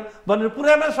साधन भनेर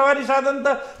पुराना सवारी साधन त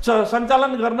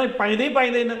सञ्चालन गर्नै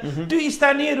पाइँदैन। त्यो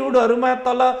स्थानीय रोडहरूमा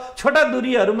तल छोटा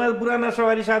दूरीहरूमा पुराना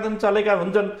सवारी साधन चलेका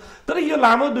हुन्छन्, तर यो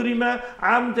लामो दूरीमा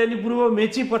आम चाहिँ नि पूर्व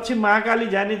मेची पश्चिम महाकाली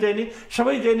जाने चाहिँ नि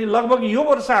सबै चाहिँ नि लगभग यो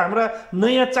वर्ष हाम्रा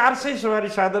नयाँ 400 सवारी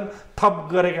साधन थप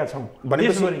गरेका छौँ।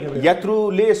 भनेपछि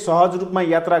यात्रुले सहज रूपमा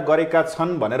यात्रा गरेका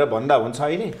छन् भनेर भन्दा हुन्छ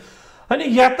हैन? अनि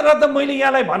यात्रा त मैले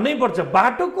यहाँलाई भन्नै पर्छ,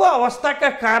 बाटोको अवस्थाका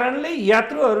कारणले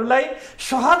यात्रुहरूलाई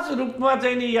सहज रूपमा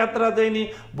चाहिँ नि यात्रा चाहिँ नि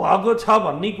भएको छ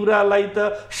भन्ने कुरालाई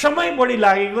त समय बढी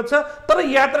लागेको छ, तर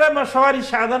यात्रामा सवारी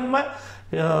साधनमा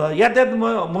यातायात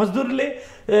मजदुरले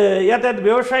यातायात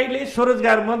व्यवसायीले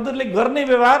स्वरोजगार मजदुरले गर्ने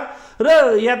व्यवहार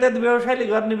र यातायात व्यवसायीले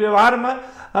गर्ने व्यवहारमा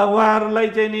उहाँहरूलाई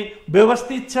चाहिँ नि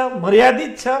व्यवस्थित छ,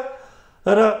 मर्यादित छ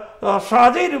र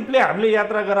सहजै रूपले हामीले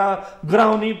यात्रा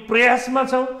गराउने प्रयासमा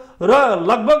छौँ र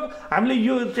लगभग हामीले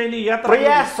यो चाहिँ नि यात्रा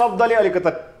प्रयास शब्दले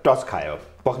अलिकति टच खायो,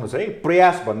 पक्नुहोस् है।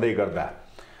 प्रयास भन्दै गर्दा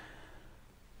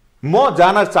म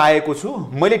जान चाहेको छु,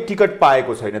 मैले टिकट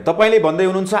पाएको छैन, तपाईले भन्दै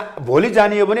हुनुहुन्छ भोलि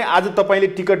जाने हो भने आज तपाईले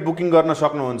टिकट बुकिङ गर्न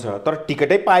सक्नुहुन्छ, तर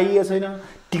टिकटै पाइए छैन,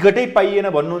 टिकटै पाइएन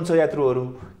भन्नुहुन्छ यात्रुहरू।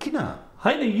 किन?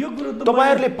 हैन, यो कुरो त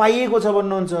तपाईहरुले पाइएको छ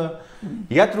भन्नुहुन्छ,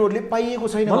 यात्रुहरूले पाइएको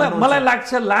छैन। मलाई लाग्छ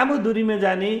लामो दूरीमा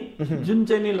जाने जुन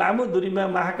चाहिँ नि लामो दूरीमा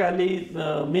महाकाली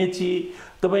मेची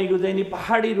तपाईको चाहिँ नि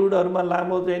पहाडी रोडहरुमा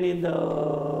लामो चाहिँ नि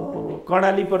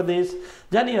कर्णाली प्रदेश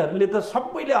जानेहरूले त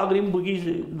सबैले अग्रिम बुकिङ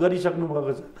गरिसक्नु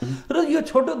भएको छ र यो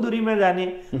छोटो दूरीमा जाने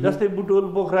जस्तै बुटोल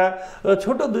पोखरा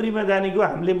छोटो दूरीमा जानेको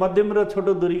हामीले मध्यम र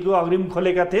छोटो दूरीको अग्रिम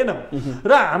खोलेका थिएनौँ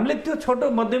र हामीले त्यो छोटो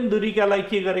मध्यम दूरीका लागि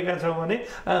के गरेका छौँ भने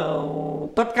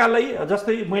तत्कालै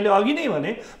जस्तै मैले अघि नै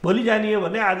भने भोलि जाने हो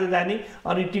भने आज जाने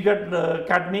अनि टिकट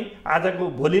काट्ने, आजको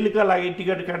भोलिका लागि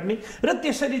टिकट काट्ने र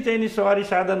त्यसरी चाहिँ नि सवारी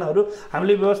साधनहरू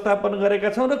हामीले व्यवस्थापन गरेका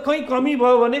छौँ र कहीँ कमी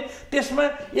भयो भने त्यसमा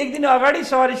एक दिन अगाडि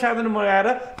सवारी साधन मगाएर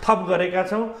थप गरेका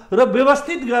छौँ र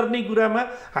व्यवस्थित गर्ने कुरामा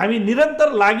हामी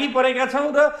निरन्तर लागि परेका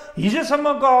छौँ र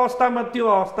हिजोसम्मको अवस्थामा त्यो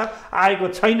अवस्था आएको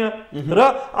छैन र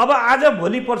अब आज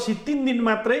भोलि पर्सि 3 दिन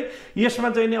मात्रै यसमा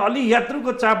चाहिँ नि अलि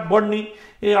यात्रुको चाप बढ्ने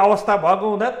अवस्था भएको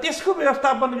हुँदा त्यसको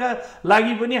व्यवस्थापनका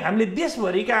लागि पनि हामीले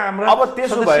देशभरिका हाम्रा अब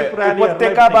त्यसो भए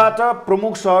उपत्यकाबाट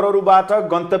प्रमुख सहरहरूबाट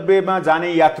गन्तव्यमा जाने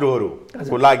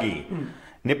यात्रुहरूको लागि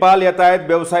नेपाल यातायात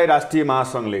व्यवसाय राष्ट्रिय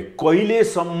महासङ्घले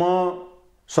कहिलेसम्म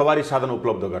सवारी साधन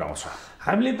उपलब्ध गराउँछ?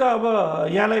 हामीले त अब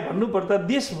यहाँलाई भन्नुपर्दा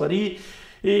देशभरि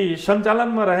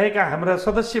सञ्चालनमा रहेका हाम्रा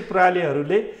सदस्य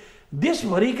प्रणालीहरूले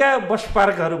देशभरिका बस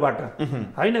पार्कहरूबाट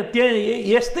होइन त्यहाँ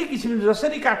यस्तै किसिमले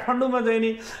जसरी काठमाडौँमा चाहिँ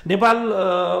नि नेपाल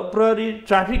प्रहरी,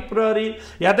 ट्राफिक प्रहरी,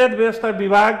 यातायात व्यवस्था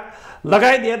विभाग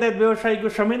लगायत यातायात व्यवसायको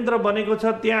संयन्त्र बनेको छ,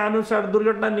 त्यहाँ अनुसार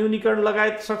दुर्घटना न्यूनीकरण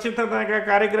लगायत सचेतनाका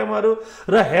कार्यक्रमहरू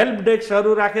र हेल्प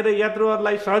डेस्कहरू राखेर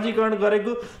यात्रुहरूलाई सहजीकरण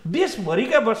गरेको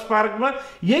देशभरिका बस पार्कमा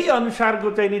यही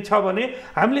अनुसारको चाहिँ नि छ भने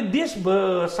हामीले देश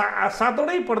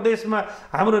 7वटै प्रदेशमा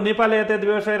हाम्रो नेपाल यातायात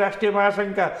व्यवसाय राष्ट्रिय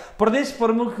महासङ्घका प्रदेश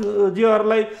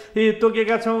प्रमुखज्यूहरूलाई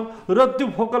तोकेका छौँ र त्यो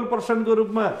फोकल पर्सनको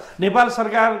रूपमा नेपाल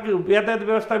सरकार यातायात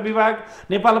व्यवस्था विभाग,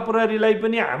 नेपाल प्रहरीलाई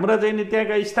पनि हाम्रा चाहिँ नि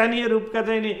त्यहाँका स्थानीय रूपका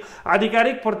चाहिँ नि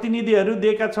आधिकारिक प्रतिनिधिहरू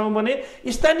दिएका छौँ भने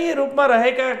स्थानीय रूपमा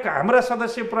रहेका हाम्रा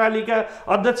सदस्य प्रणालीका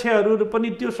अध्यक्षहरू पनि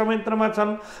त्यो संयन्त्रमा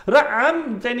छन् र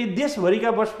आम चाहिँ नि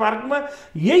देशभरिका बस पार्कमा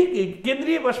यही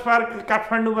केन्द्रीय बस पार्क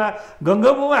काठमाडौँमा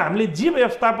गङ्गबुमा हामीले जे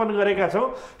व्यवस्थापन गरेका छौँ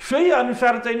सोही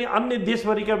अनुसार चाहिँ नि अन्य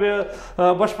देशभरिका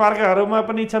बस पार्कहरूमा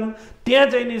पनि छन्। त्यहाँ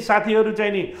चाहिँ नि साथीहरू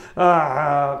चाहिँ नि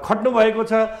खट्नु भएको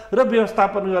छ र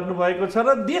व्यवस्थापन गर्नुभएको छ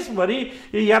र देशभरि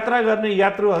यात्रा गर्ने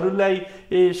यात्रुहरूलाई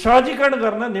सहजीकरण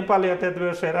गर्न नेपाल यातायात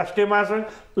व्यवसाय राष्ट्रिय महासङ्घ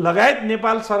लगायत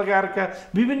नेपाल सरकारका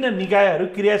विभिन्न निकायहरू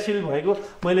क्रियाशील भएको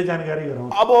मैले जानकारी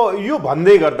गराउँछु। अब यो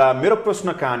भन्दै गर्दा मेरो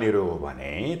प्रश्न कहाँनिर हो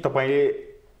भने तपाईँले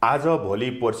आज भोलि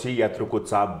पर्सि यात्रुको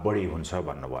चाप बढी हुन्छ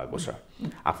भन्नुभएको छ।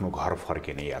 आफ्नो घर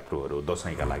फर्किने यात्रुहरू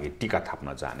दसैँका लागि टिका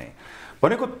थाप्न जाने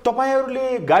भनेको तपाईँहरूले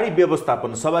गाडी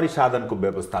व्यवस्थापन, सवारी साधनको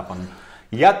व्यवस्थापन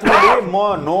यात्रुले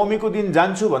म नवमीको दिन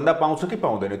जान्छु भन्दा पाउँछ कि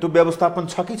पाउँदैन, त्यो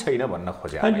व्यवस्थापन छ कि छैन भन्न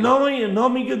खोजे।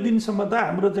 नवमीको दिनसम्म त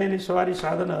हाम्रो चाहिँ सवारी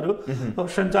साधनहरू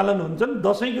सञ्चालन हुन्छन्।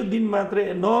 दसैँको दिन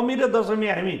मात्रै नवमी र दशमी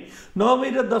हामी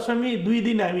 2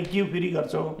 दिन हामी क्यु फ्री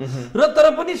गर्छौँ र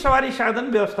तर पनि सवारी साधन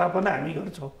व्यवस्थापन हामी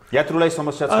गर्छौँ। यात्रुलाई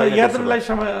समस्या छैन? यात्रुलाई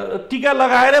टिका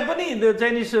लगाएर पनि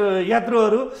चाहिँ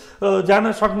यात्रुहरू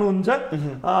जान सक्नुहुन्छ।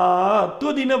 त्यो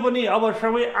दिन पनि अब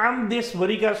सबै आम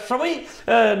देशभरिका सबै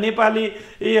नेपाली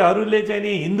हरूले चाहिँ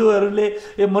नि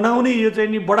हिन्दूहरूले मनाउने यो चाहिँ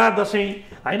नि बडा दसैँ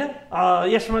होइन,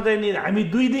 यसमा चाहिँ नि हामी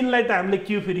 2 दिनलाई त हामीले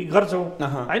क्यु फ्री गर्छौँ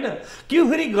होइन। क्यु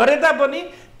फ्री गरे तापनि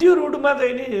त्यो रुटमा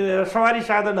चाहिँ नि सवारी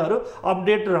साधनहरू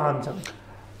अपडेट रहन्छन्।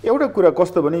 एउटा कुरा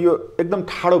कस्तो भने यो एकदम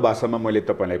ठाडो भाषामा मैले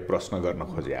तपाईँलाई प्रश्न गर्न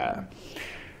खोजे।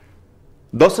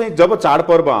 दसैँ जब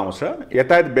चाडपर्व आउँछ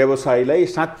यातायात व्यवसायीलाई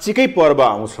साँच्चीकै पर्व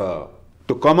आउँछ,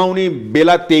 त्यो कमाउने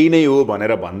बेला त्यही नै हो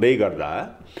भनेर भन्दै गर्दा,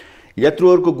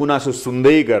 यात्रुहरूको गुनासो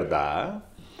सुन्दै गर्दा,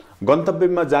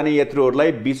 गन्तव्यमा जाने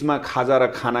यात्रुहरूलाई बीचमा खाजा र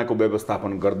खानाको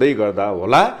व्यवस्थापन गर्दै गर्दा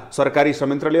होला सरकारी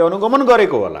संयन्त्रले अनुगमन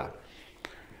गरेको होला,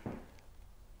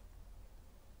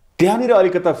 त्यहाँनिर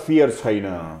अलिकता फियर छैन,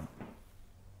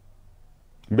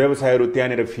 व्यवसायहरू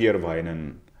त्यहाँनिर फियर भएनन्,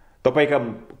 तपाईँका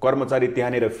कर्मचारी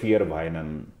त्यहाँनिर फियर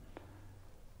भएनन्,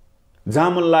 जहाँ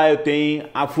मन लाग्यो त्यही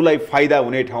आफूलाई फाइदा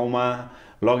हुने ठाउँमा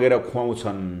लगेर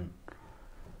खुवाउँछन्,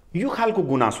 यो खालको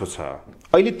गुनासो छ।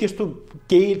 अहिले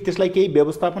त्यसलाई केही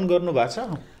व्यवस्थापन गर्नु भएको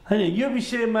छ? होइन, यो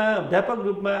विषयमा व्यापक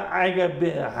रूपमा आएका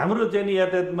हाम्रो चाहिँ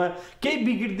यातायातमा केही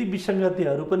विकृति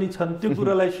विसङ्गतिहरू पनि छन्, त्यो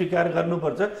कुरालाई स्वीकार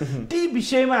गर्नुपर्छ। ती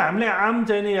विषयमा हामीले आम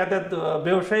चाहिँ यातायात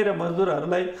व्यवसायी र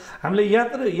मजदुरहरूलाई हामीले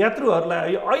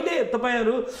यात्रुहरूलाई अहिले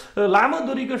तपाईँहरू लामो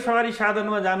दूरीको सवारी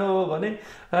साधनमा जानु हो भने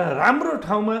राम्रो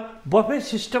ठाउँमा बफे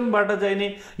सिस्टमबाट चाहिँ नि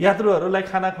यात्रुहरूलाई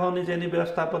खाना खुवाउने चाहिँ नि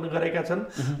व्यवस्थापन गरेका छन्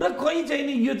र कहीँ चाहिँ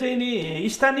नि यो चाहिँ नि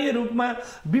स्थानीय रूपमा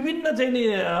विभिन्न चाहिँ नि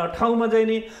ठाउँमा चाहिँ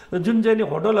नि जुन चाहिँ नि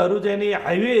होटलहरू चाहिँ नि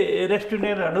हाइवे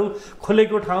रेस्टुरेन्टहरू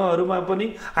खोलेको ठाउँहरूमा पनि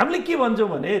हामीले के भन्छौँ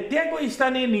भने त्यहाँको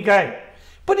स्थानीय निकाय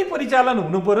पनि परिचालन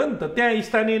हुनु पर्यो नि त। त्यहाँ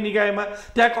स्थानीय निकायमा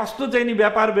त्यहाँ कस्तो चाहिँ नि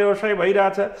व्यापार व्यवसाय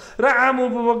भइरहेछ र आम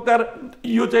उपभोक्ता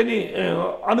यो चाहिँ नि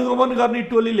अनुगमन गर्ने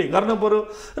टोलीले गर्नु पर्यो।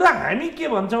 र हामी के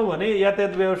भन्छौँ भने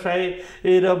यातायात व्यवसाय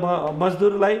र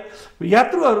मजदुरलाई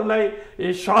यात्रुहरूलाई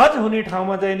सहज हुने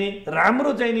ठाउँमा चाहिँ नि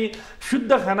राम्रो चाहिँ नि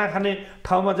शुद्ध खाना खाने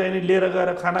ठाउँमा चाहिँ नि लिएर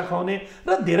गएर खाना खुवाउने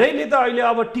र धेरैले त अहिले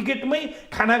अब टिकटमै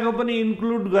खानाको पनि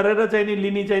इन्क्लुड गरेर चाहिँ नि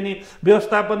लिने चाहिँ नि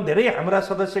व्यवस्थापन धेरै हाम्रा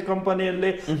सदस्य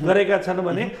कम्पनीहरूले गरेका छन्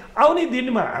भने आउने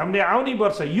दिनमा हामीले आउने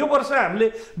वर्ष यो वर्ष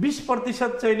हामीले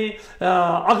 20% चाहिँ नि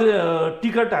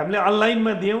टिकट हामीले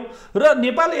अनलाइनमा दियौँ र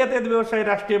नेपाल यातायात व्यवसाय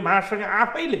राष्ट्रिय महासङ्घ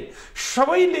आफैले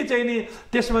सबैले चाहिँ नि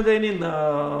त्यसमा चाहिँ नि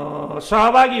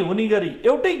सहभागी हुने गरी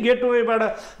एउटै गेटवेबाट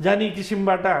जाने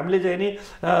किसिमबाट हामीले चाहिँ नि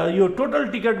यो टोटल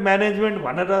टिकट म्यानेजमेन्ट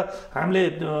भनेर हामीले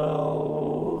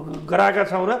गराएका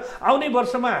छौँ र आउने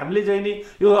वर्षमा हामीले चाहिँ नि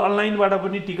यो अनलाइनबाट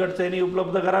पनि टिकट चाहिँ नि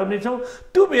उपलब्ध गराउनेछौँ।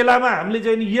 त्यो बेलामा हामीले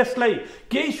चाहिँ नि यसलाई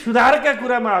केही सुधारका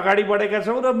कुरामा अगाडि बढेका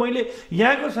छौँ र मैले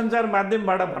यहाँको सञ्चार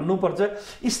माध्यमबाट भन्नुपर्छ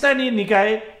स्थानीय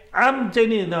निकाय आम चाहिँ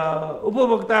नि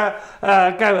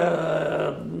उपभोक्ताका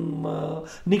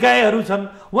निकायहरू छन्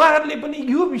उहाँहरूले पनि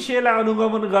यो विषयलाई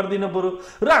अनुगमन गरिदिनु पर्यो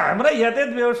र हाम्रा यातायात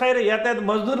व्यवसाय र यातायात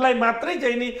मजदुरलाई मात्रै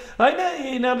चाहिँ नि होइन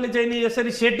यिनीहरूले चाहिँ नि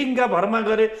यसरी सेटिङका भरमा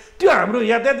गरे त्यो हाम्रो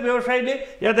यातायात व्यवसायले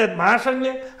यातायात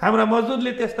महासङ्घले हाम्रा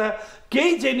मजदुरले त्यस्ता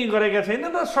केही चाहिँ नि गरेका छैन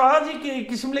र सहजी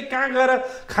किसिमले कहाँ गएर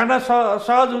खाना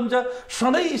सहज हुन्छ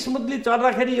सधैँ स्मुथली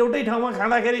चल्दाखेरि एउटै ठाउँमा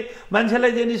खाँदाखेरि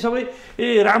मान्छेलाई चाहिँ नि सबै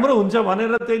राम्रो हुन्छ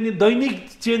भनेर चाहिँ नि दैनिक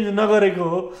चेन्ज नगरेको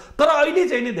हो। तर अहिले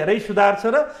चाहिँ नि धेरै सुधार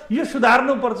छ र यो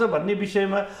सुधार्नुपर्छ भन्ने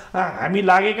विषयमा हामी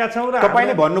लागेका छौँ र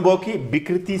तपाईँले भन्नुभयो कि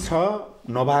विकृति छ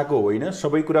नभएको होइन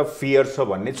सबै कुरा फेयर छ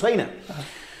भन्ने छैन।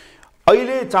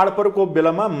 अहिले चाडपर्वको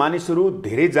बेलामा मानिसहरू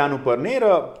धेरै जानुपर्ने र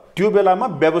त्यो बेलामा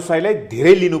व्यवसायलाई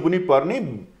धेरै लिनु पनि पर्ने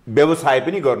व्यवसाय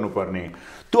पनि गर्नुपर्ने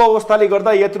त्यो अवस्थाले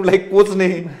गर्दा यात्रुलाई कोच्ने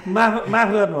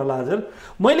माफ गर्नु होला हजुर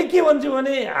मैले के भन्छु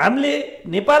भने हामीले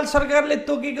नेपाल सरकारले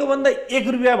तोकेको भन्दा 1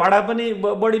 रुपियाँ भाडा पनि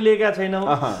बढी लिएका छैनौँ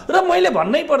र मैले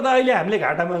भन्नै पर्दा अहिले हामीले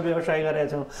घाटामा व्यवसाय गरेका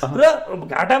छौँ र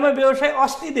घाटामा व्यवसाय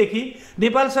अस्तिदेखि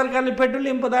नेपाल सरकारले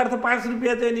पेट्रोलियम पदार्थ 5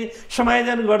 रुपियाँ चाहिँ नि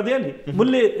समायोजन गरिदियो नि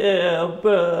मूल्य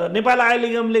नेपाल आय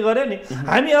निगमले गर्यो नि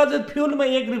हामी अझ फ्युलमा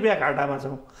 1 रुपियाँ घाटामा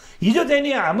छौँ। हिजो चाहिँ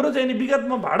नि हाम्रो चाहिँ नि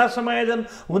विगतमा भाडा समायोजन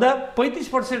हुँदा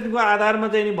 35% को आधारमा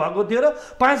चाहिँ नि भएको थियो र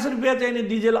 5 रुपियाँ चाहिँ नि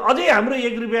डिजेल अझै हाम्रो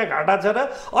 1 रुपियाँ घाटा छ र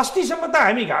अस्तिसम्म त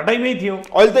हामी घाटैमै थियौँ।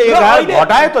 अहिले त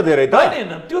घटायो त धेरै त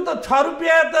होइन त्यो त 6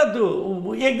 रुपियाँ त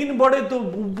एक दिन बढ्यो त्यो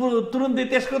तुरुन्तै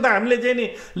त्यसको त हामीले चाहिँ नि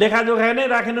लेखाजोखा नै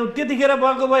राखेनौँ। त्यतिखेर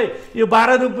भएको भए यो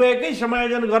 12 रुपियाँकै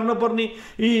समायोजन गर्नुपर्ने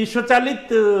यी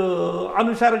स्वचालित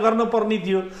अनुसार गर्नुपर्ने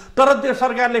थियो तर त्यो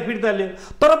सरकारले फिर्ता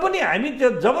लियो। तर पनि हामी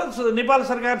जब नेपाल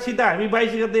सरकार हामी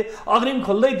 22 गते अग्रिम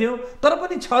खोल्दै थियौँ तर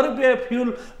पनि 6 रुपियाँ फ्युल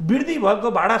वृद्धि भएको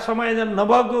भाडा समायोजन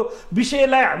नभएको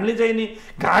विषयलाई हामीले चाहिँ नि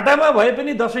घाटामा भए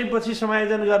पनि दसैँपछि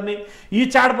समायोजन गर्ने यी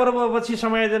चाडपर्वपछि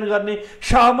समायोजन गर्ने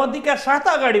सहमतिका साथ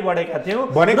अगाडि बढेका थियौँ।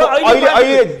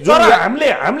 तर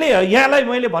हामीले यहाँलाई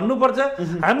मैले भन्नुपर्छ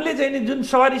हामीले चाहिँ नि जुन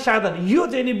सवारी साधन यो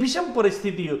चाहिँ नि विषम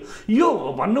परिस्थिति हो।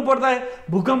 यो भन्नुपर्दा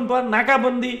भूकम्प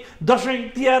नाकाबन्दी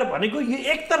दसैँ तिहार भनेको यो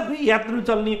एकतर्फी यात्रु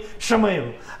चल्ने समय हो।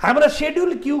 हाम्रा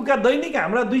सेड्युल क्यूका दैनिक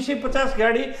हाम्रा 250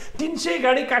 गाडी 300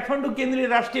 गाडी काठमाडौँ केन्द्रीय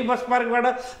राष्ट्रिय बस पार्कबाट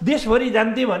देशभरि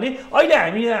जान्थे भने अहिले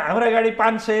हामी हाम्रा गाडी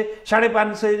 500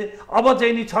 550 अब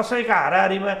चाहिँ नि 600 का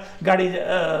हाराहारीमा गाडी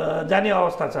जाने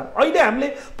अवस्था छ। अहिले हामीले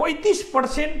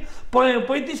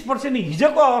 35%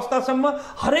 हिजोको अवस्थासम्म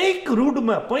हरेक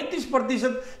रुटमा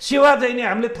 35% सेवा चाहिँ नि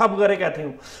हामीले थप गरेका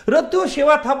थियौँ र त्यो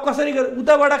सेवा थप कसरी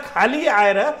उताबाट खाली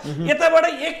आएर यताबाट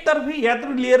एकतर्फी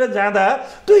यात्रु लिएर जाँदा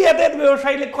त्यो यातायात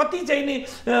व्यवसायले कति चाहिँ नि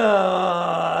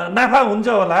नाफा हुन्छ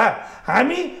होला।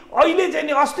 हामी अहिले चाहिँ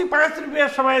नि अस्ति 5 रुपियाँ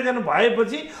समायोजन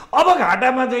भएपछि अब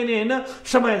घाटामा चाहिँ नि होइन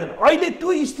समायोजन अहिले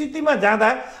त्यो स्थितिमा जाँदा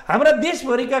हाम्रा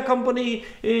देशभरिका कम्पनी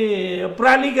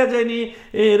प्रणालीका चाहिँ नि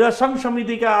र सङ्घ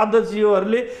समितिका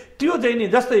अध्यक्षहरूले त्यो चाहिँ नि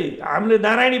जस्तै हामीले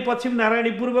नारायणी पश्चिम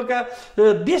नारायणी पूर्वका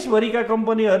देशभरिका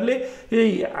कम्पनीहरूले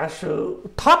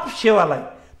थप सेवालाई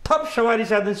थप सवारी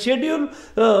साधन शेड्युल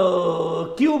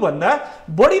क्यू भन्दा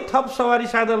बढी थप सवारी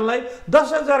साधनलाई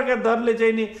 10,000 का दरले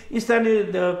चाहिँ नि स्थानीय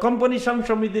कम्पनी सङ्घ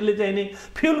समितिले चाहिँ नि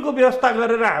फ्युलको व्यवस्था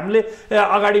गरेर हामीले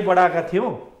अगाडि बढाएका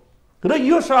थियौँ र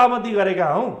यो सहमति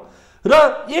गरेका हौँ र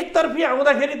एकतर्फी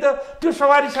आउँदाखेरि त त्यो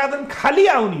सवारी साधन खाली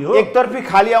आउने हो। एकतर्फी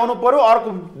खाली आउनु पर्यो अर्को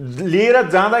लिएर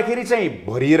जाँदाखेरि चाहिँ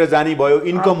भरिएर जाने भयो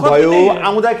इन्कम भयो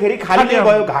आउँदाखेरि खाली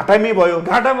भयो घाटामै भयो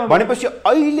घाटामा भनेपछि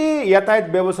अहिले यातायात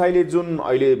व्यवसायले जुन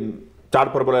अहिले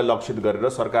चाडपर्वलाई लक्षित गरेर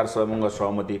सरकारसँग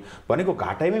सहमति भनेको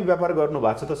घाटामै व्यापार गर्नु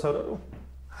भएको छ त सरहरू।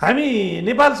 हामी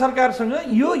नेपाल सरकारसँग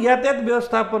यो यातायात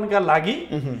व्यवस्थापनका लागि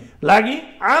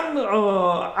आम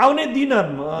आउने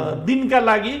दिनका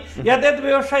लागि यातायात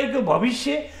व्यवसायको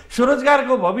भविष्य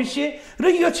स्वरोजगारको भविष्य र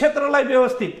यो क्षेत्रलाई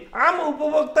व्यवस्थित आम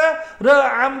उपभोक्ता र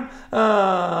आम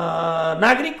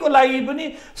नागरिकको लागि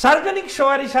पनि सार्वजनिक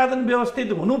सवारी साधन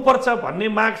व्यवस्थित हुनुपर्छ भन्ने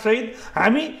मागसहित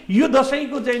हामी यो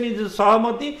दशैंको चाहिँ नि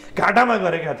सहमति घाटामा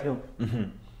गरेका थियौँ।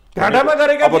 घाटामा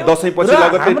गरेका अब दशैँपछि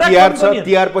लगत्तै तिहार छ,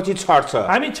 तिहारपछि छठ छ।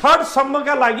 हामी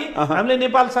छठसम्मका लागि हामीले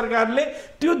नेपाल सरकारले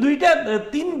त्यो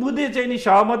 3 बुँदे चाहिँ नि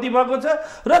सहमति भएको छ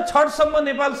र छठसम्म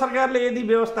नेपाल सरकारले यदि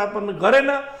व्यवस्थापन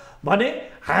गरेन भने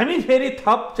हामी फेरि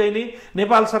थप चाहिँ नि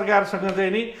नेपाल सरकारसँग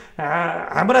चाहिँ नि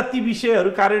हाम्रा ती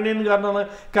विषयहरू कार्यान्वयन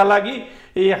गर्नका लागि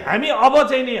हामी अब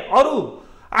चाहिँ नि अरू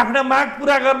आफ्ना माग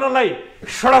पूरा गर्नलाई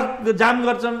सडक जाम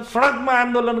गर्छन्, सडकमा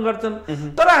आन्दोलन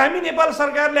गर्छन्। तर हामी नेपाल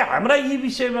सरकारले हाम्रा यी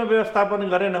विषयमा व्यवस्थापन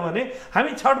गरेन भने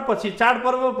हामी छठपछि,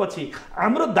 चाडपर्वपछि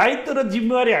हाम्रो दायित्व र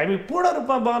जिम्मेवारी हामी पूर्ण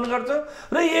रूपमा वहन गर्छौँ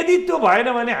र यदि त्यो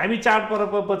भएन भने हामी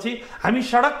चाडपर्वपछि हामी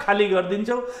सडक खाली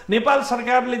गरिदिन्छौँ। नेपाल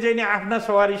सरकारले चाहिँ नि आफ्ना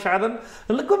सवारी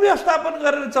साधनको व्यवस्थापन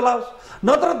गरेर चलाओस्,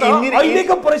 नत्र त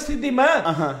अहिलेको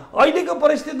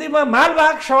परिस्थितिमा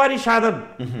मालवाहक सवारी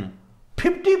साधन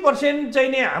 50% चाहिँ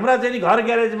नि हाम्रा चाहिँ घर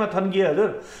ग्यारेजमा थन्किए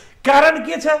हजुर। कारण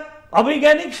के छ?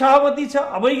 अवैज्ञानिक सहमति छ,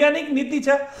 अवैज्ञानिक नीति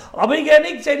छ,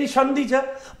 अवैज्ञानिक चाहिँ नि सन्धि छ।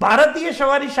 भारतीय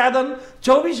सवारी साधन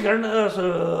 24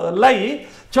 घण्टालाई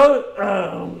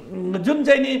जुन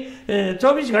चाहिँ नि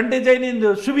 24 घण्टे चाहिँ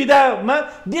नि सुविधामा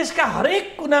देशका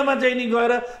हरेक कुनामा चाहिँ नि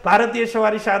गएर भारतीय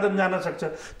सवारी साधन जान सक्छ।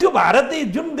 त्यो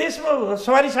भारतीय जुन देशमा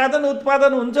सवारी साधन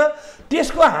उत्पादन हुन्छ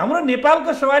त्यसको हाम्रो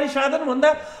नेपालको सवारी साधनभन्दा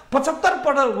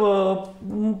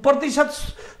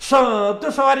 75%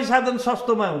 त्यो सवारी साधन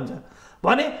सस्तोमा हुन्छ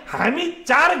भने हामी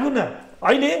 4 गुणा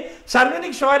अहिले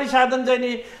सार्वजनिक सवारी साधन चाहिँ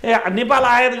नि नेपाल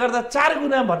आयात गर्दा 4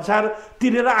 गुणा भन्सार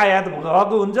तिरेर आयात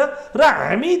भएको हुन्छ र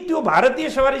हामी त्यो भारतीय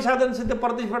सवारी साधनसित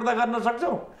प्रतिस्पर्धा गर्न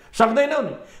सक्छौँ? सक्दैनौँ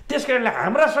नि। त्यस कारणले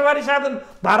हाम्रा सवारी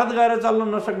साधन भारत गएर चल्न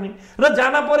नसक्ने र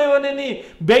जान पर्यो भने नि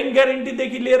ब्याङ्क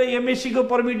ग्यारेन्टीदेखि लिएर एमएससीको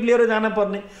पर्मिट लिएर जान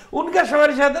पर्ने, उनका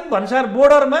सवारी साधन भन्सार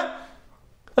बोर्डरमा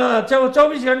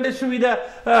 24 घण्टे सुविधा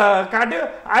काट्यो,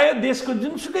 आयो, देशको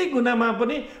जुनसुकै गुनामा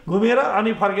पनि घुमेर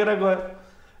अनि फर्केर गयो।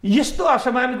 यस्तो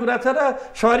असमान कुरा छ र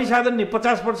सवारी साधन नि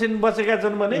 50% बसेका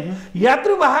छन् भने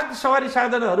यात्रुवाहक सवारी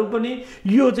साधनहरू पनि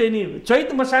यो चाहिँ नि चैत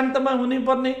मसान्तमा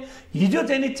हुनुपर्ने हिजो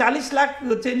चाहिँ नि 40 लाख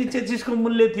चाहिँ नि चेचिसको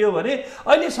मूल्य थियो भने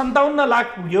अहिले 57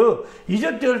 लाख पुग्यो।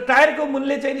 हिजो त्यो टायरको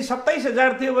मूल्य चाहिँ नि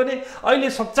 27,000 थियो भने अहिले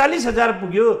 47,000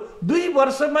 पुग्यो। 2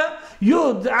 वर्षमा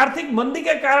यो आर्थिक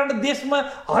मन्दीका कारण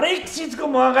देशमा हरेक चिजको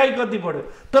महँगाई कति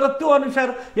बढ्यो। तर त्यो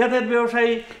अनुसार यातायात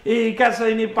व्यवसायीका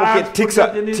चाहिँ नि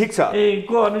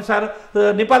को अनुसार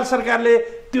नेपाल सरकारले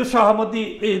त्यो सहमति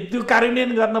त्यो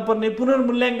कार्यान्वयन गर्न पर्ने,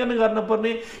 पुनर्मूल्याङ्कन गर्न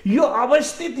पर्ने, यो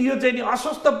अवस्थित यो चाहिँ नि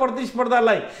अस्वस्थ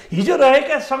प्रतिस्पर्धालाई हिजो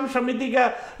रहेका सङ्घ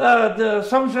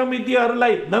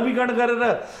समितिहरूलाई नवीकरण गरेर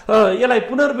यसलाई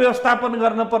पुनर्व्यवस्थापन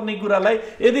गर्न पर्ने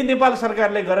कुरालाई यदि नेपाल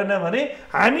सरकारले गरेन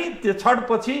भने हामी त्यो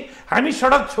छठपछि हामी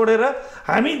सडक छोडेर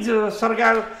हामी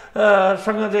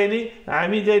सरकारसँग चाहिँ नि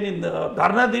हामी चाहिँ नि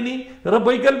धर्ना दिने र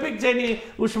वैकल्पिक चाहिँ नि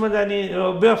उसमा जाने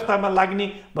व्यवस्थामा लाग्ने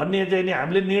भन्ने चाहिँ नि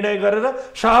हामीले निर्णय गरेर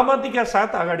सहमतिका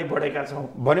साथ अगाडि बढेका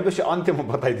छौँ। भनेपछि अन्त्यमा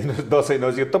बताइदिनुहोस्, दसैँ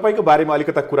नजिक तपाईँको बारेमा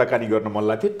अलिकता कुराकानी गर्न मन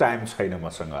लाग्थ्यो, टाइम छैन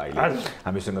मसँग अहिले,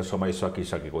 हामीसँग समय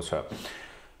सकिसकेको छ।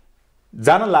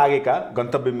 जान लागेका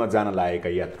गन्तव्यमा जान लागेका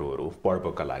यात्रुहरू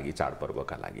पर्वका लागि,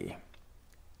 चाडपर्वका लागि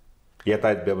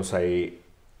यातायात व्यवसायी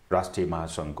राष्ट्रिय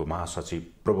महासङ्घको महासचिव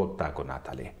प्रवक्ताको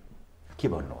नाताले के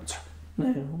भन्नुहुन्छ?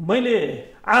 मैले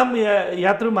आम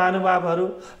यात्रु महानुभावहरू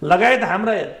लगायत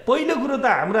हाम्रा पहिलो कुरो त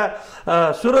हाम्रा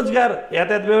स्वरोजगार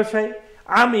यातायात व्यवसाय,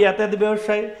 आम यातायात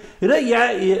व्यवसाय र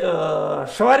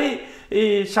सवारी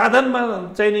साधनमा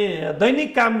चाहिँ नि दैनिक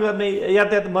काम गर्ने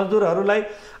यातायात मजदुरहरूलाई,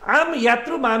 आम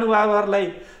यात्रु महानुभावहरूलाई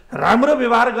राम्रो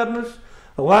व्यवहार गर्नुहोस्,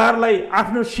 उहाँहरूलाई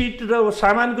आफ्नो सिट र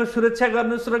सामानको सुरक्षा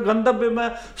गर्नुहोस् र गन्तव्यमा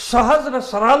सहज र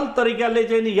सरल तरिकाले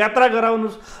चाहिँ नि यात्रा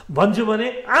गराउनुहोस् भन्छु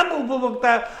भने आम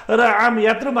उपभोक्ता र आम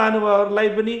यात्रु महानुभावहरूलाई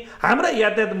पनि हाम्रा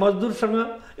यातायात मजदुरसँग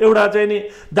एउटा चाहिँ नि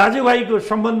दाजुभाइको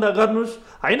सम्बन्ध गर्नुहोस्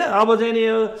हैन। अब चाहिँ नि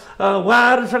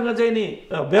उहाँहरूसँग चाहिँ नि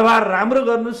व्यवहार राम्रो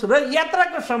गर्नुहोस् र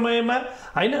यात्राको समयमा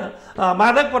हैन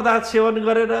मादक पदार्थ सेवन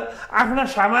गरेर आफ्ना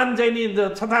सामान चाहिँ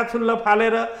नि छताछुल्ल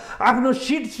फालेर आफ्नो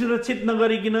सिट सुरक्षित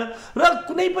नगरिकन र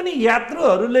कुनै पनि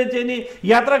यात्रुहरूले चाहिँ नि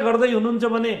यात्रा गर्दै हुनुहुन्छ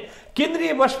भने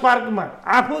केन्द्रीय बस पार्कमा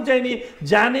आफू चाहिँ नि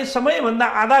जाने समयभन्दा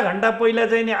आधा घण्टा पहिला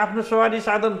चाहिँ नि आफ्नो सवारी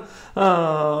साधन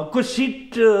को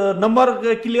सिट नम्बर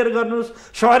क्लियर गर्नुहोस्,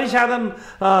 सवारी साधन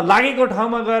लागेको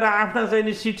ठाउँमा गएर आफ्ना चाहिँ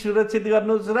नि सिट सुरक्षित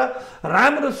गर्नुहोस् र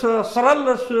राम्रो सरल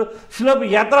र सुलभ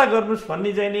यात्रा गर्नुहोस्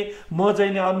भन्ने चाहिँ नि म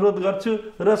चाहिँ नि अनुरोध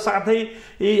गर्छु। र साथै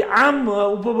आम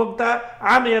उपभोक्ता,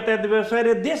 आम यातायात व्यवसाय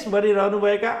र देशभरि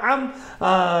रहनुभएका आम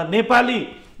नेपाली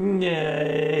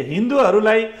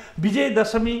हिन्दूहरूलाई विजय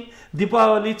दशमी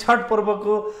दीपावली छठ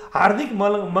पर्वको हार्दिक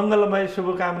मङ्गलमय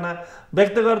शुभकामना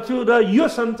व्यक्त गर्छु। र यो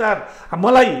सञ्चार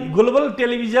मलाई ग्लोबल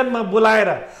टेलिभिजनमा बोलाएर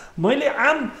मैले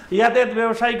आम यातायात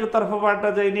व्यवसायीको तर्फबाट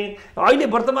चाहिँ नि अहिले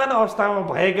वर्तमान अवस्थामा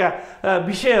भएका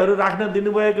विषयहरू राख्न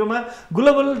दिनुभएकोमा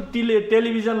ग्लोबल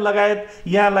टेलिभिजन लगायत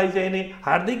यहाँलाई चाहिँ नि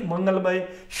हार्दिक मङ्गलमय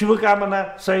शुभकामना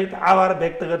सहित आभार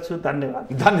व्यक्त गर्छु। धन्यवाद।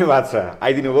 धन्यवाद छ,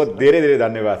 आइदिनु भयो, धेरै धेरै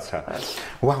धन्यवाद छ।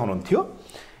 उहाँ हुनुहुन्थ्यो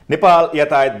नेपाल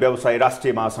यातायात व्यवसायी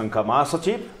राष्ट्रिय महासङ्घका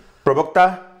महासचिव प्रवक्ता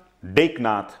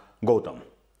डेकनाथ गौतम।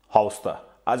 हवस् त,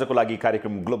 आजको लागि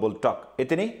कार्यक्रम ग्लोबल टक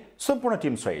यति नै। सम्पूर्ण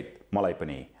टिम सहित मलाई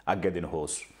पनि आज्ञा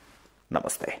दिनुहोस्।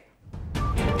 नमस्ते।